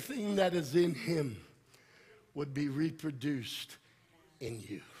everything that is in him would be reproduced in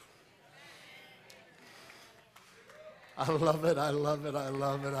you. I love it, I love it, I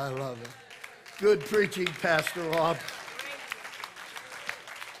love it, I love it. Good preaching, Pastor Rob.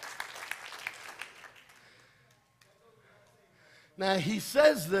 Now, he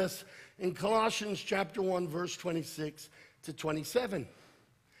says this in Colossians chapter 1, verse 26 to 27.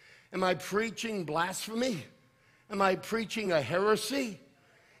 Am I preaching blasphemy? Am I preaching a heresy?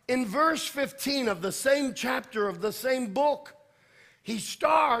 In verse 15 of the same chapter of the same book, he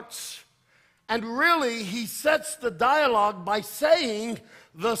starts, and really he sets the dialogue by saying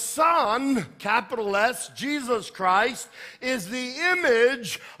the Son, capital S, Jesus Christ, is the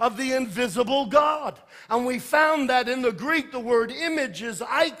image of the invisible God. And we found that in the Greek, the word image is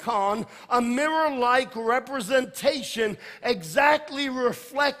icon, a mirror-like representation, exactly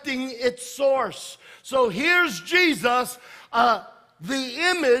reflecting its source. So here's Jesus, the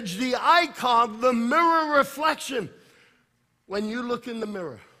image, the icon, the mirror reflection. When you look in the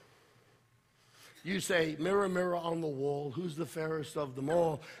mirror, you say, mirror, mirror on the wall, who's the fairest of them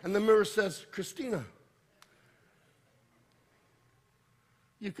all? And the mirror says, Christina.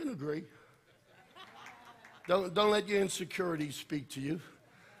 You can agree. Don't let your insecurities speak to you.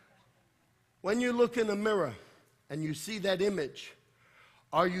 When you look in a mirror and you see that image,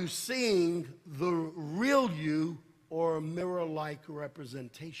 are you seeing the real you or a mirror-like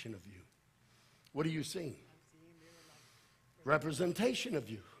representation of you? What are you seeing? Representation of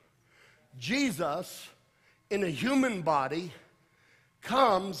you. Jesus, in a human body,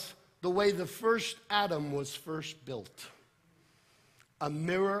 comes the way the first Adam was first built. A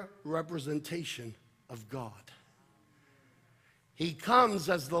mirror representation of God. He comes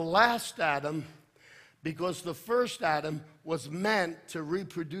as the last Adam because the first Adam was meant to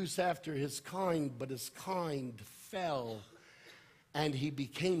reproduce after his kind, but his kind fell and he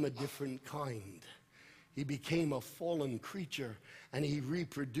became a different kind. He became a fallen creature and he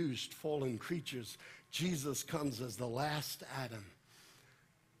reproduced fallen creatures. Jesus comes as the last Adam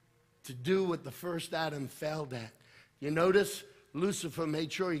to do what the first Adam failed at. You notice Lucifer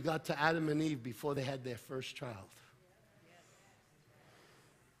made sure he got to Adam and Eve before they had their first child.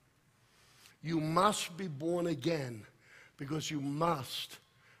 You must be born again because you must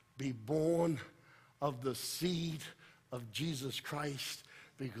be born of the seed of Jesus Christ,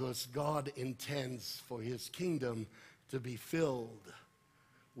 because God intends for his kingdom to be filled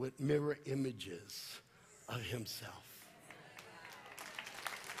with mirror images of himself.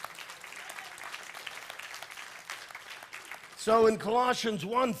 So in Colossians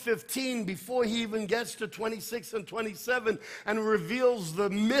 1:15, before he even gets to 26 and 27 and reveals the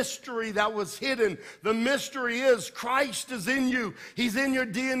mystery that was hidden, the mystery is Christ is in you. He's in your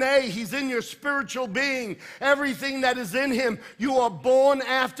DNA. He's in your spiritual being. Everything that is in him, you are born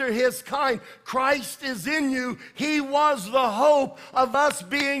after his kind. Christ is in you. He was the hope of us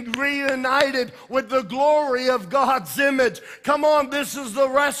being reunited with the glory of God's image. Come on, this is the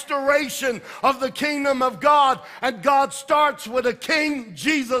restoration of the kingdom of God. And God starts with a king,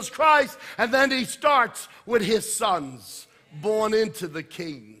 Jesus Christ, and then he starts with his sons, born into the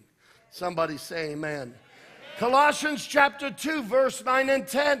King. Somebody say amen. Colossians chapter 2, verse 9 and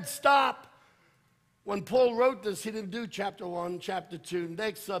 10. Stop. When Paul wrote this, he didn't do chapter 1, chapter 2.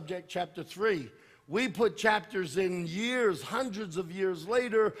 Next subject, chapter 3. We put chapters in years, hundreds of years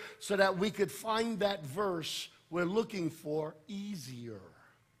later, so that we could find that verse we're looking for easier.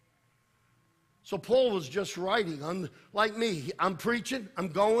 So Paul was just writing, like me. I'm preaching, I'm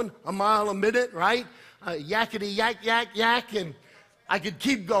going a mile a minute, right? Yakety yak, yak, yak, and I could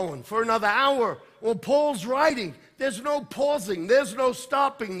keep going for another hour. Well, Paul's writing. There's no pausing. There's no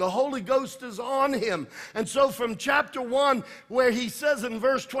stopping. The Holy Ghost is on him. And so from chapter 1, where he says in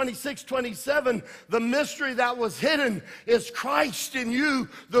verse 26, 27, the mystery that was hidden is Christ in you,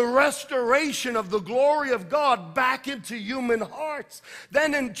 the restoration of the glory of God back into human hearts.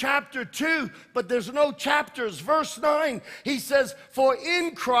 Then in chapter 2, but there's no chapters, verse 9, he says, for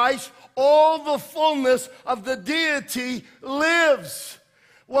in Christ all the fullness of the deity lives.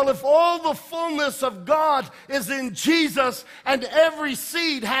 Well, if all the fullness of God is in Jesus and every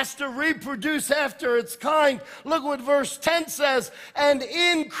seed has to reproduce after its kind, look what verse 10 says, and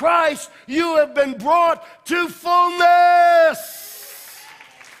in Christ you have been brought to fullness.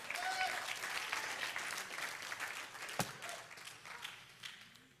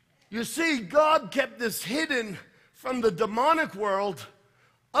 You see, God kept this hidden from the demonic world,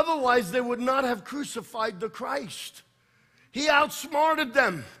 otherwise they would not have crucified the Christ. He outsmarted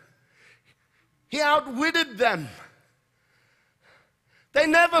them. He outwitted them. They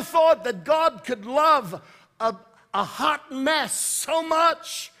never thought that God could love a hot mess so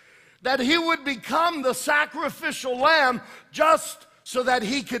much that he would become the sacrificial lamb just so that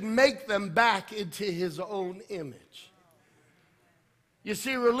he could make them back into his own image. You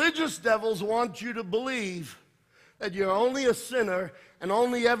see, religious devils want you to believe that you're only a sinner and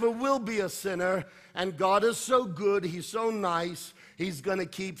only ever will be a sinner, and God is so good, he's so nice, he's going to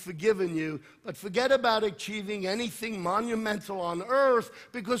keep forgiving you. But forget about achieving anything monumental on earth,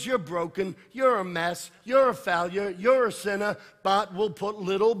 because you're broken, you're a mess, you're a failure, you're a sinner, but we'll put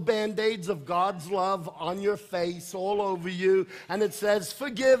little band-aids of God's love on your face, all over you, and it says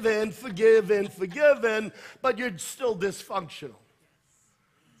forgiven, forgiven, forgiven, but you're still dysfunctional.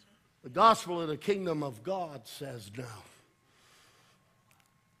 The gospel of the kingdom of God says no.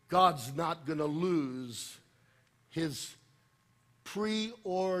 God's not going to lose his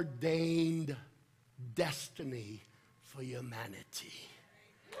preordained destiny for humanity.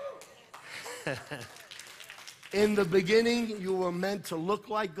 In the beginning, you were meant to look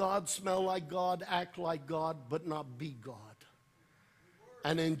like God, smell like God, act like God, but not be God.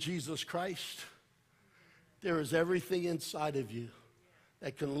 And in Jesus Christ, there is everything inside of you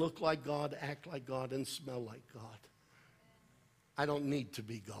that can look like God, act like God, and smell like God. I don't need to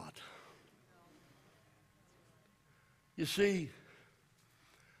be God. You see,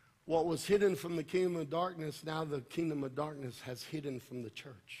 what was hidden from the kingdom of darkness, now the kingdom of darkness has hidden from the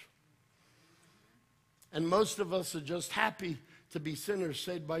church. And most of us are just happy to be sinners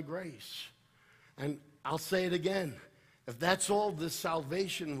saved by grace. And I'll say it again. If that's all this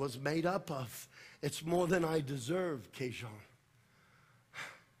salvation was made up of, it's more than I deserve, Kejon.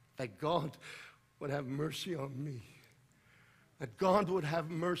 That God would have mercy on me. That God would have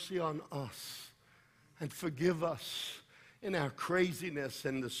mercy on us and forgive us in our craziness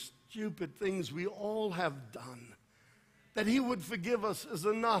and the stupid things we all have done. That he would forgive us is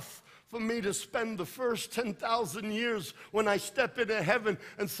enough for me to spend the first 10,000 years when I step into heaven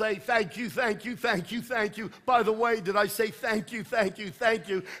and say, thank you, thank you, thank you, thank you. By the way, did I say thank you, thank you, thank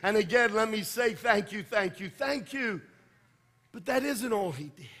you? And again, let me say thank you, thank you, thank you. But that isn't all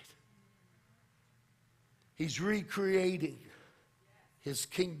he did. He's recreating his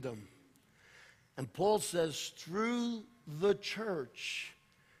kingdom. And Paul says, through the church,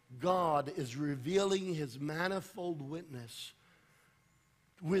 God is revealing his manifold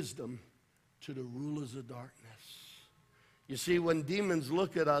wisdom to the rulers of darkness. You see, when demons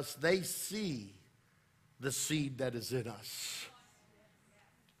look at us, they see the seed that is in us.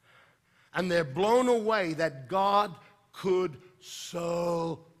 And they're blown away that God could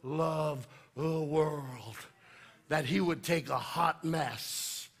so love the world that he would take a hot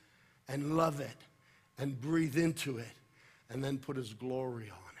mess and love it and breathe into it and then put his glory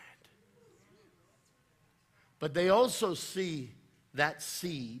on it. But they also see that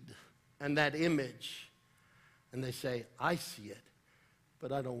seed and that image, and they say, I see it,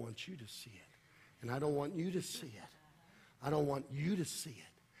 but I don't want you to see it. And I don't want you to see it. I don't want you to see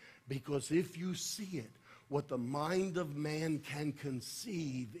it. Because if you see it, what the mind of man can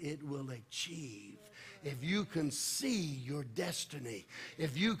conceive, it will achieve. If you can see your destiny,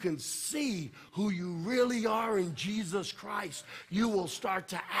 if you can see who you really are in Jesus Christ, you will start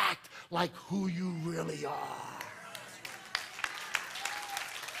to act like who you really are.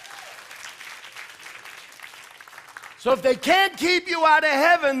 So if they can't keep you out of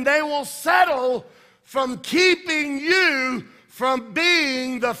heaven, they will settle from keeping you from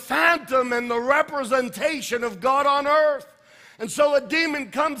being the phantom and the representation of God on earth. And so a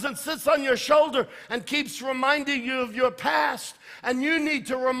demon comes and sits on your shoulder and keeps reminding you of your past. And you need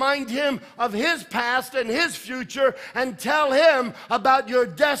to remind him of his past and his future and tell him about your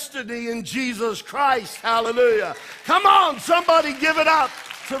destiny in Jesus Christ. Hallelujah. Come on, somebody give it up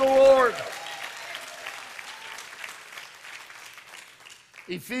to the Lord.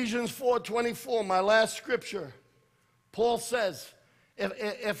 Ephesians 4:24, my last scripture. Paul says,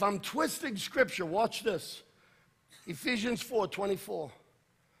 if I'm twisting scripture, watch this. Ephesians 4:24.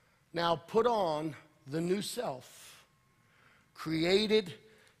 Now put on the new self, created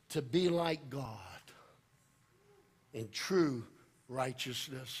to be like God in true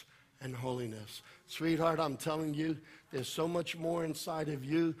righteousness and holiness. Sweetheart, I'm telling you, there's so much more inside of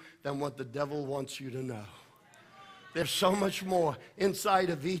you than what the devil wants you to know. There's so much more inside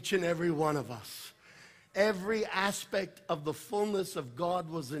of each and every one of us. Every aspect of the fullness of God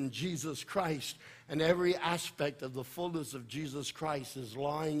was in Jesus Christ, and every aspect of the fullness of Jesus Christ is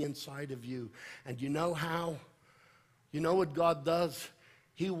lying inside of you. And you know how? You know what God does?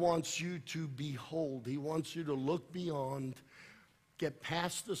 He wants you to behold. He wants you to look beyond, get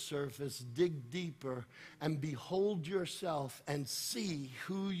past the surface, dig deeper, and behold yourself and see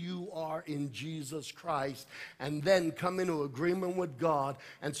who you are in Jesus Christ, and then come into agreement with God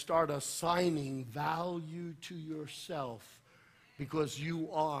and start assigning value to yourself because you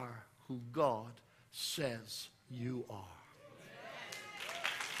are who God says you are.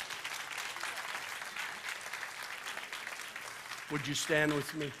 Would you stand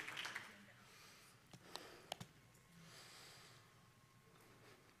with me?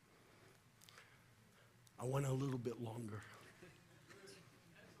 I went a little bit longer.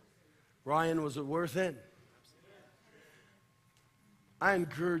 Ryan, was it worth it? I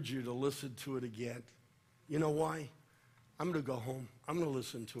encourage you to listen to it again. You know why? I'm going to go home. I'm going to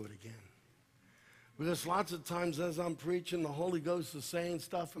listen to it again. Because lots of times as I'm preaching, the Holy Ghost is saying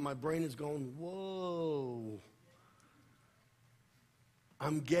stuff and my brain is going, whoa.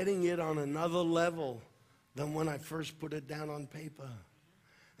 I'm getting it on another level than when I first put it down on paper.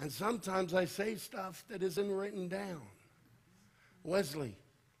 And sometimes I say stuff that isn't written down. Wesley,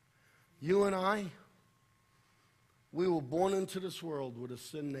 you and I, we were born into this world with a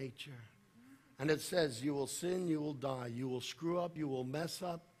sin nature. And it says you will sin, you will die. You will screw up, you will mess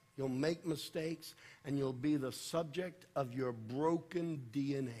up, you'll make mistakes, and you'll be the subject of your broken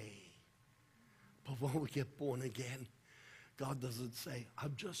DNA. But when we get born again, God doesn't say,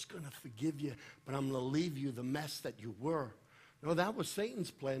 I'm just going to forgive you, but I'm going to leave you the mess that you were. No, that was Satan's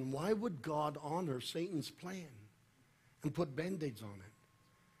plan. Why would God honor Satan's plan and put Band-Aids on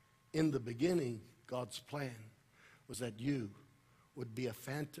it? In the beginning, God's plan was that you would be a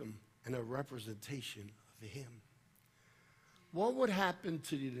phantom and a representation of him. What would happen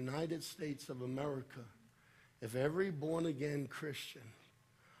to the United States of America if every born-again Christian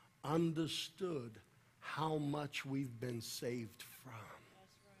understood how much we've been saved from?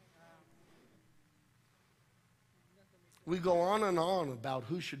 We go on and on about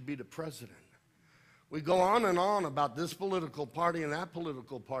who should be the president. We go on and on about this political party and that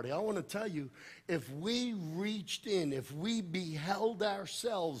political party. I want to tell you, if we reached in, if we beheld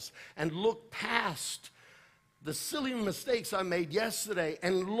ourselves and looked past the silly mistakes I made yesterday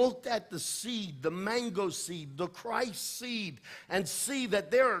and looked at the seed, the mango seed, the Christ seed, and see that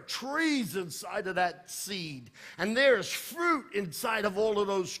there are trees inside of that seed, and there's fruit inside of all of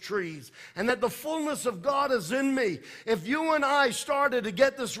those trees, and that the fullness of God is in me. If you and I started to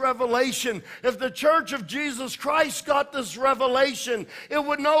get this revelation, if the Church of Jesus Christ got this revelation, it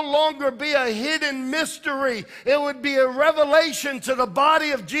would no longer be a hidden mystery. It would be a revelation to the body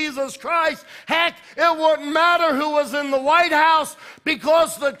of Jesus Christ. Heck, it wouldn't matter who was in the White House,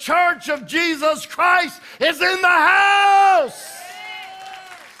 because the Church of Jesus Christ is in the house.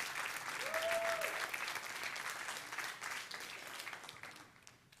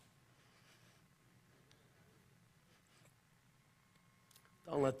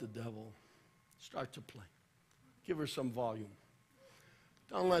 Don't let the devil start to play. Give her some volume.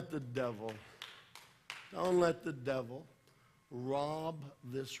 Don't let the devil rob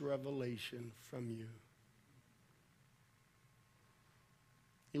this revelation from you.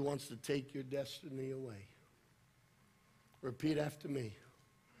 He wants to take your destiny away. Repeat after me.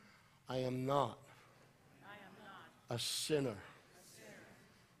 I am not a sinner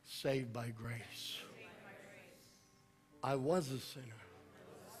saved by grace. I was a sinner.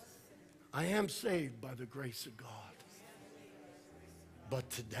 I am saved by the grace of God. But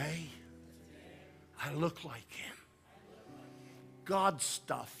today, I look like him. God's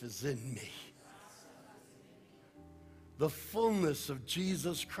stuff is in me. The fullness of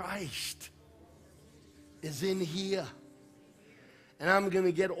Jesus Christ is in here. And I'm going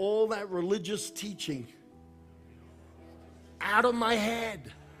to get all that religious teaching out of my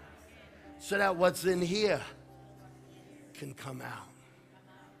head so that what's in here can come out.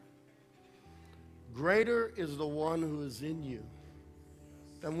 Greater is the one who is in you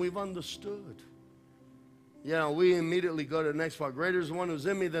than we've understood. We immediately go to the next part. Greater is the one who's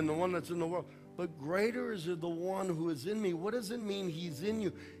in me than the one that's in the world. But greater is the one who is in me. What does it mean he's in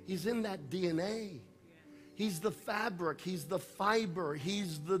you? He's in that DNA. He's the fabric, he's the fiber,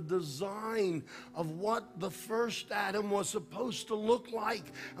 he's the design of what the first Adam was supposed to look like.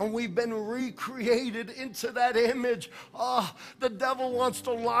 And we've been recreated into that image. The devil wants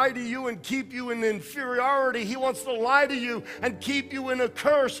to lie to you and keep you in inferiority. He wants to lie to you and keep you in a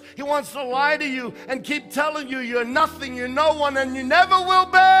curse. He wants to lie to you and keep telling you you're nothing, you're no one, and you never will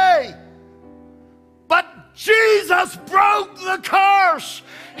be. But Jesus broke the curse.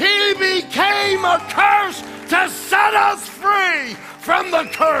 He became a curse to set us free from the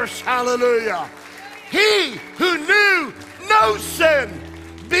curse. Hallelujah. He who knew no sin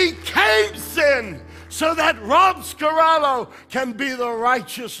became sin so that Rob Scarallo can be the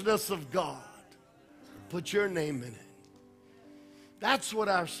righteousness of God. Put your name in it. That's what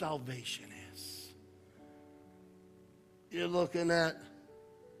our salvation is. You're looking at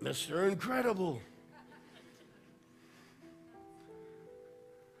Mr. Incredible.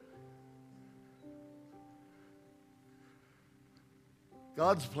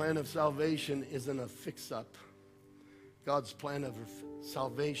 God's plan of salvation isn't a fix-up. God's plan of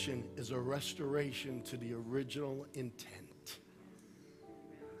salvation is a restoration to the original intent.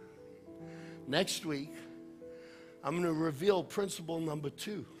 Next week, I'm going to reveal principle number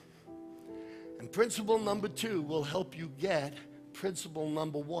 2. And principle number 2 will help you get principle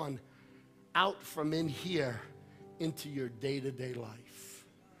number 1 out from in here into your day-to-day life.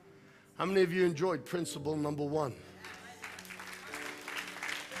 How many of you enjoyed principle number 1?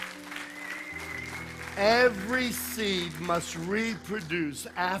 Every seed must reproduce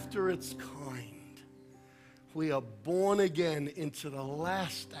after its kind. We are born again into the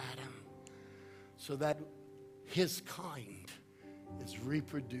last Adam so that his kind is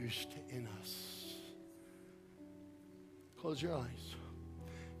reproduced in us. Close your eyes.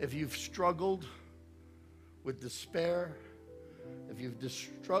 If you've struggled with despair, if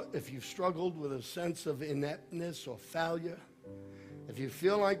you've struggled with a sense of ineptness or failure, if you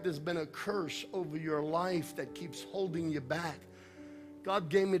feel like there's been a curse over your life that keeps holding you back, God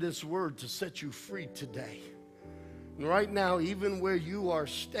gave me this word to set you free today. And right now, even where you are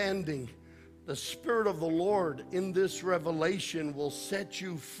standing, the Spirit of the Lord in this revelation will set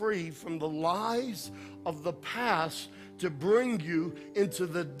you free from the lies of the past to bring you into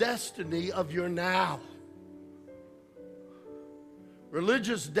the destiny of your now.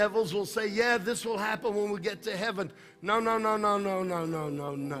 Religious devils will say, yeah, this will happen when we get to heaven. No.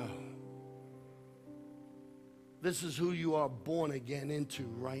 This is who you are born again into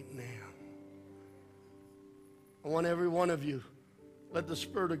right now. I want every one of you, let the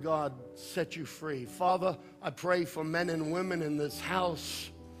Spirit of God set you free. Father, I pray for men and women in this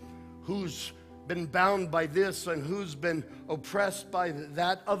house who's been bound by this and who's been oppressed by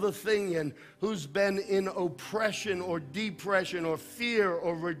that other thing and who's been in oppression or depression or fear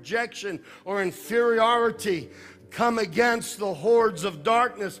or rejection or inferiority. Come against the hordes of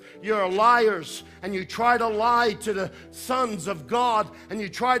darkness. You're liars, and you try to lie to the sons of God, and you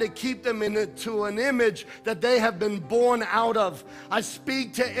try to keep them into an image that they have been born out of. I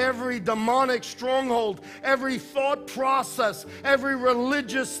speak to every demonic stronghold, every thought process, every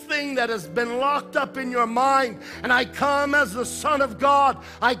religious thing that has been locked up in your mind, and I come as the Son of God.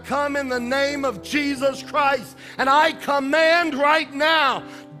 I come in the name of Jesus Christ, and I command right now,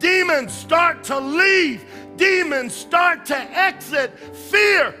 demons start to leave. Demons start to exit.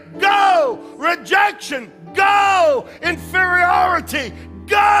 Fear, go. Rejection, go. Inferiority,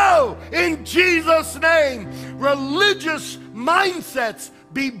 go. In Jesus' name, religious mindsets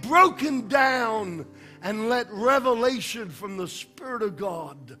be broken down and let revelation from the Spirit of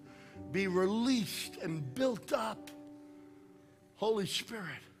God be released and built up. Holy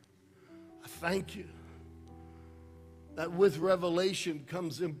Spirit, I thank you that with revelation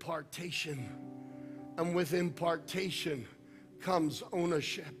comes impartation. And with impartation comes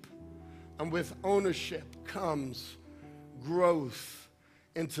ownership. And with ownership comes growth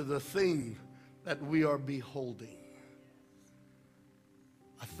into the thing that we are beholding.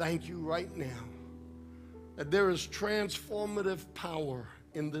 I thank you right now that there is transformative power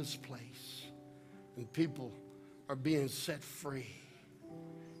in this place. And people are being set free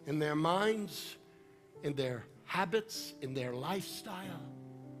in their minds, in their habits, in their lifestyle.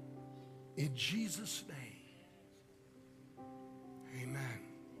 In Jesus' name, amen.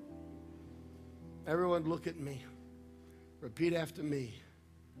 Everyone look at me. Repeat after me.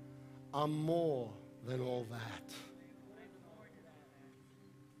 I'm more than all that.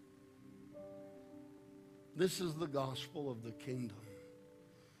 This is the gospel of the kingdom.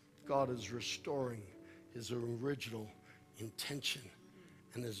 God is restoring his original intention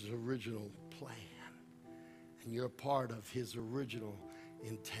and his original plan. And you're part of his original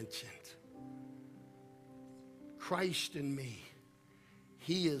intention. Christ in me,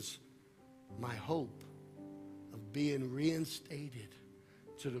 he is my hope of being reinstated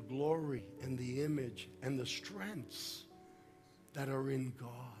to the glory and the image and the strengths that are in God.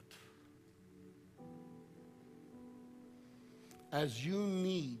 As you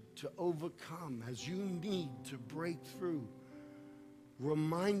need to overcome, as you need to break through,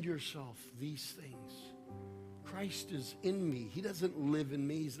 remind yourself these things. Christ is in me. He doesn't live in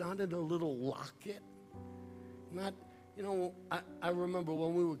me. He's not in a little locket. Not, you know, I remember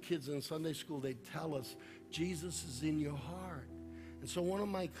when we were kids in Sunday school, they'd tell us, Jesus is in your heart. And so one of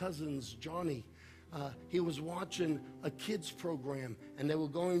my cousins, Johnny, he was watching a kids program, and they were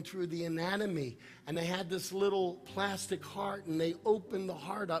going through the anatomy, and they had this little plastic heart, and they opened the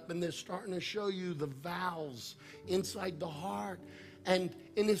heart up, and they're starting to show you the valves inside the heart. And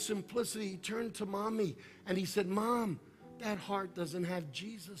in his simplicity, he turned to Mommy, and he said, Mom, that heart doesn't have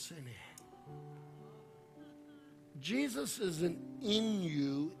Jesus in it. Jesus isn't in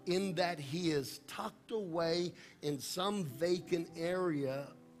you in that he is tucked away in some vacant area,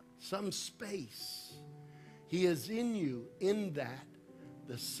 some space. He is in you in that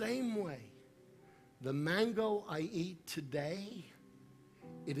the same way the mango I eat today,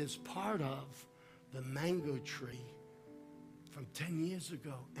 it is part of the mango tree from 10 years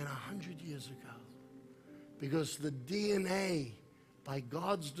ago and 100 years ago. Because the DNA, by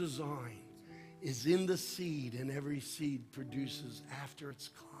God's design, is in the seed, and every seed produces after its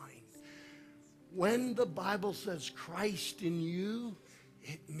kind. When the Bible says Christ in you,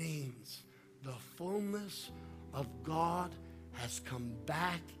 it means the fullness of God has come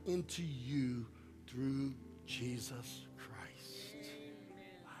back into you through Jesus Christ.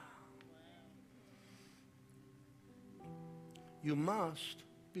 Wow. You must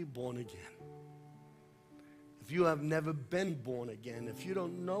be born again. If you have never been born again, if you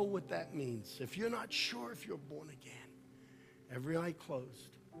don't know what that means, if you're not sure if you're born again, every eye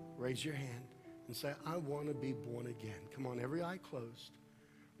closed, raise your hand and say, I want to be born again. Come on, every eye closed.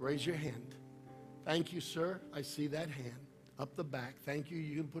 Raise your hand. Thank you, sir. I see that hand up the back. Thank you.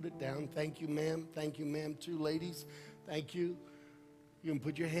 You can put it down. Thank you, ma'am. Thank you, ma'am. 2 ladies. Thank you. You can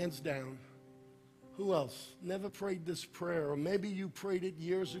put your hands down. Who else never prayed this prayer? Or maybe you prayed it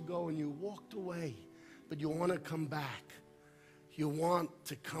years ago and you walked away, but you want to come back. You want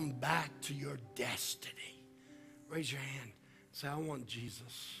to come back to your destiny. Raise your hand. Say, I want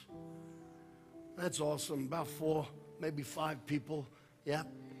Jesus. That's awesome. About 4, maybe 5 people. Yep.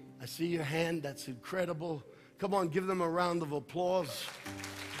 I see your hand. That's incredible. Come on, give them a round of applause.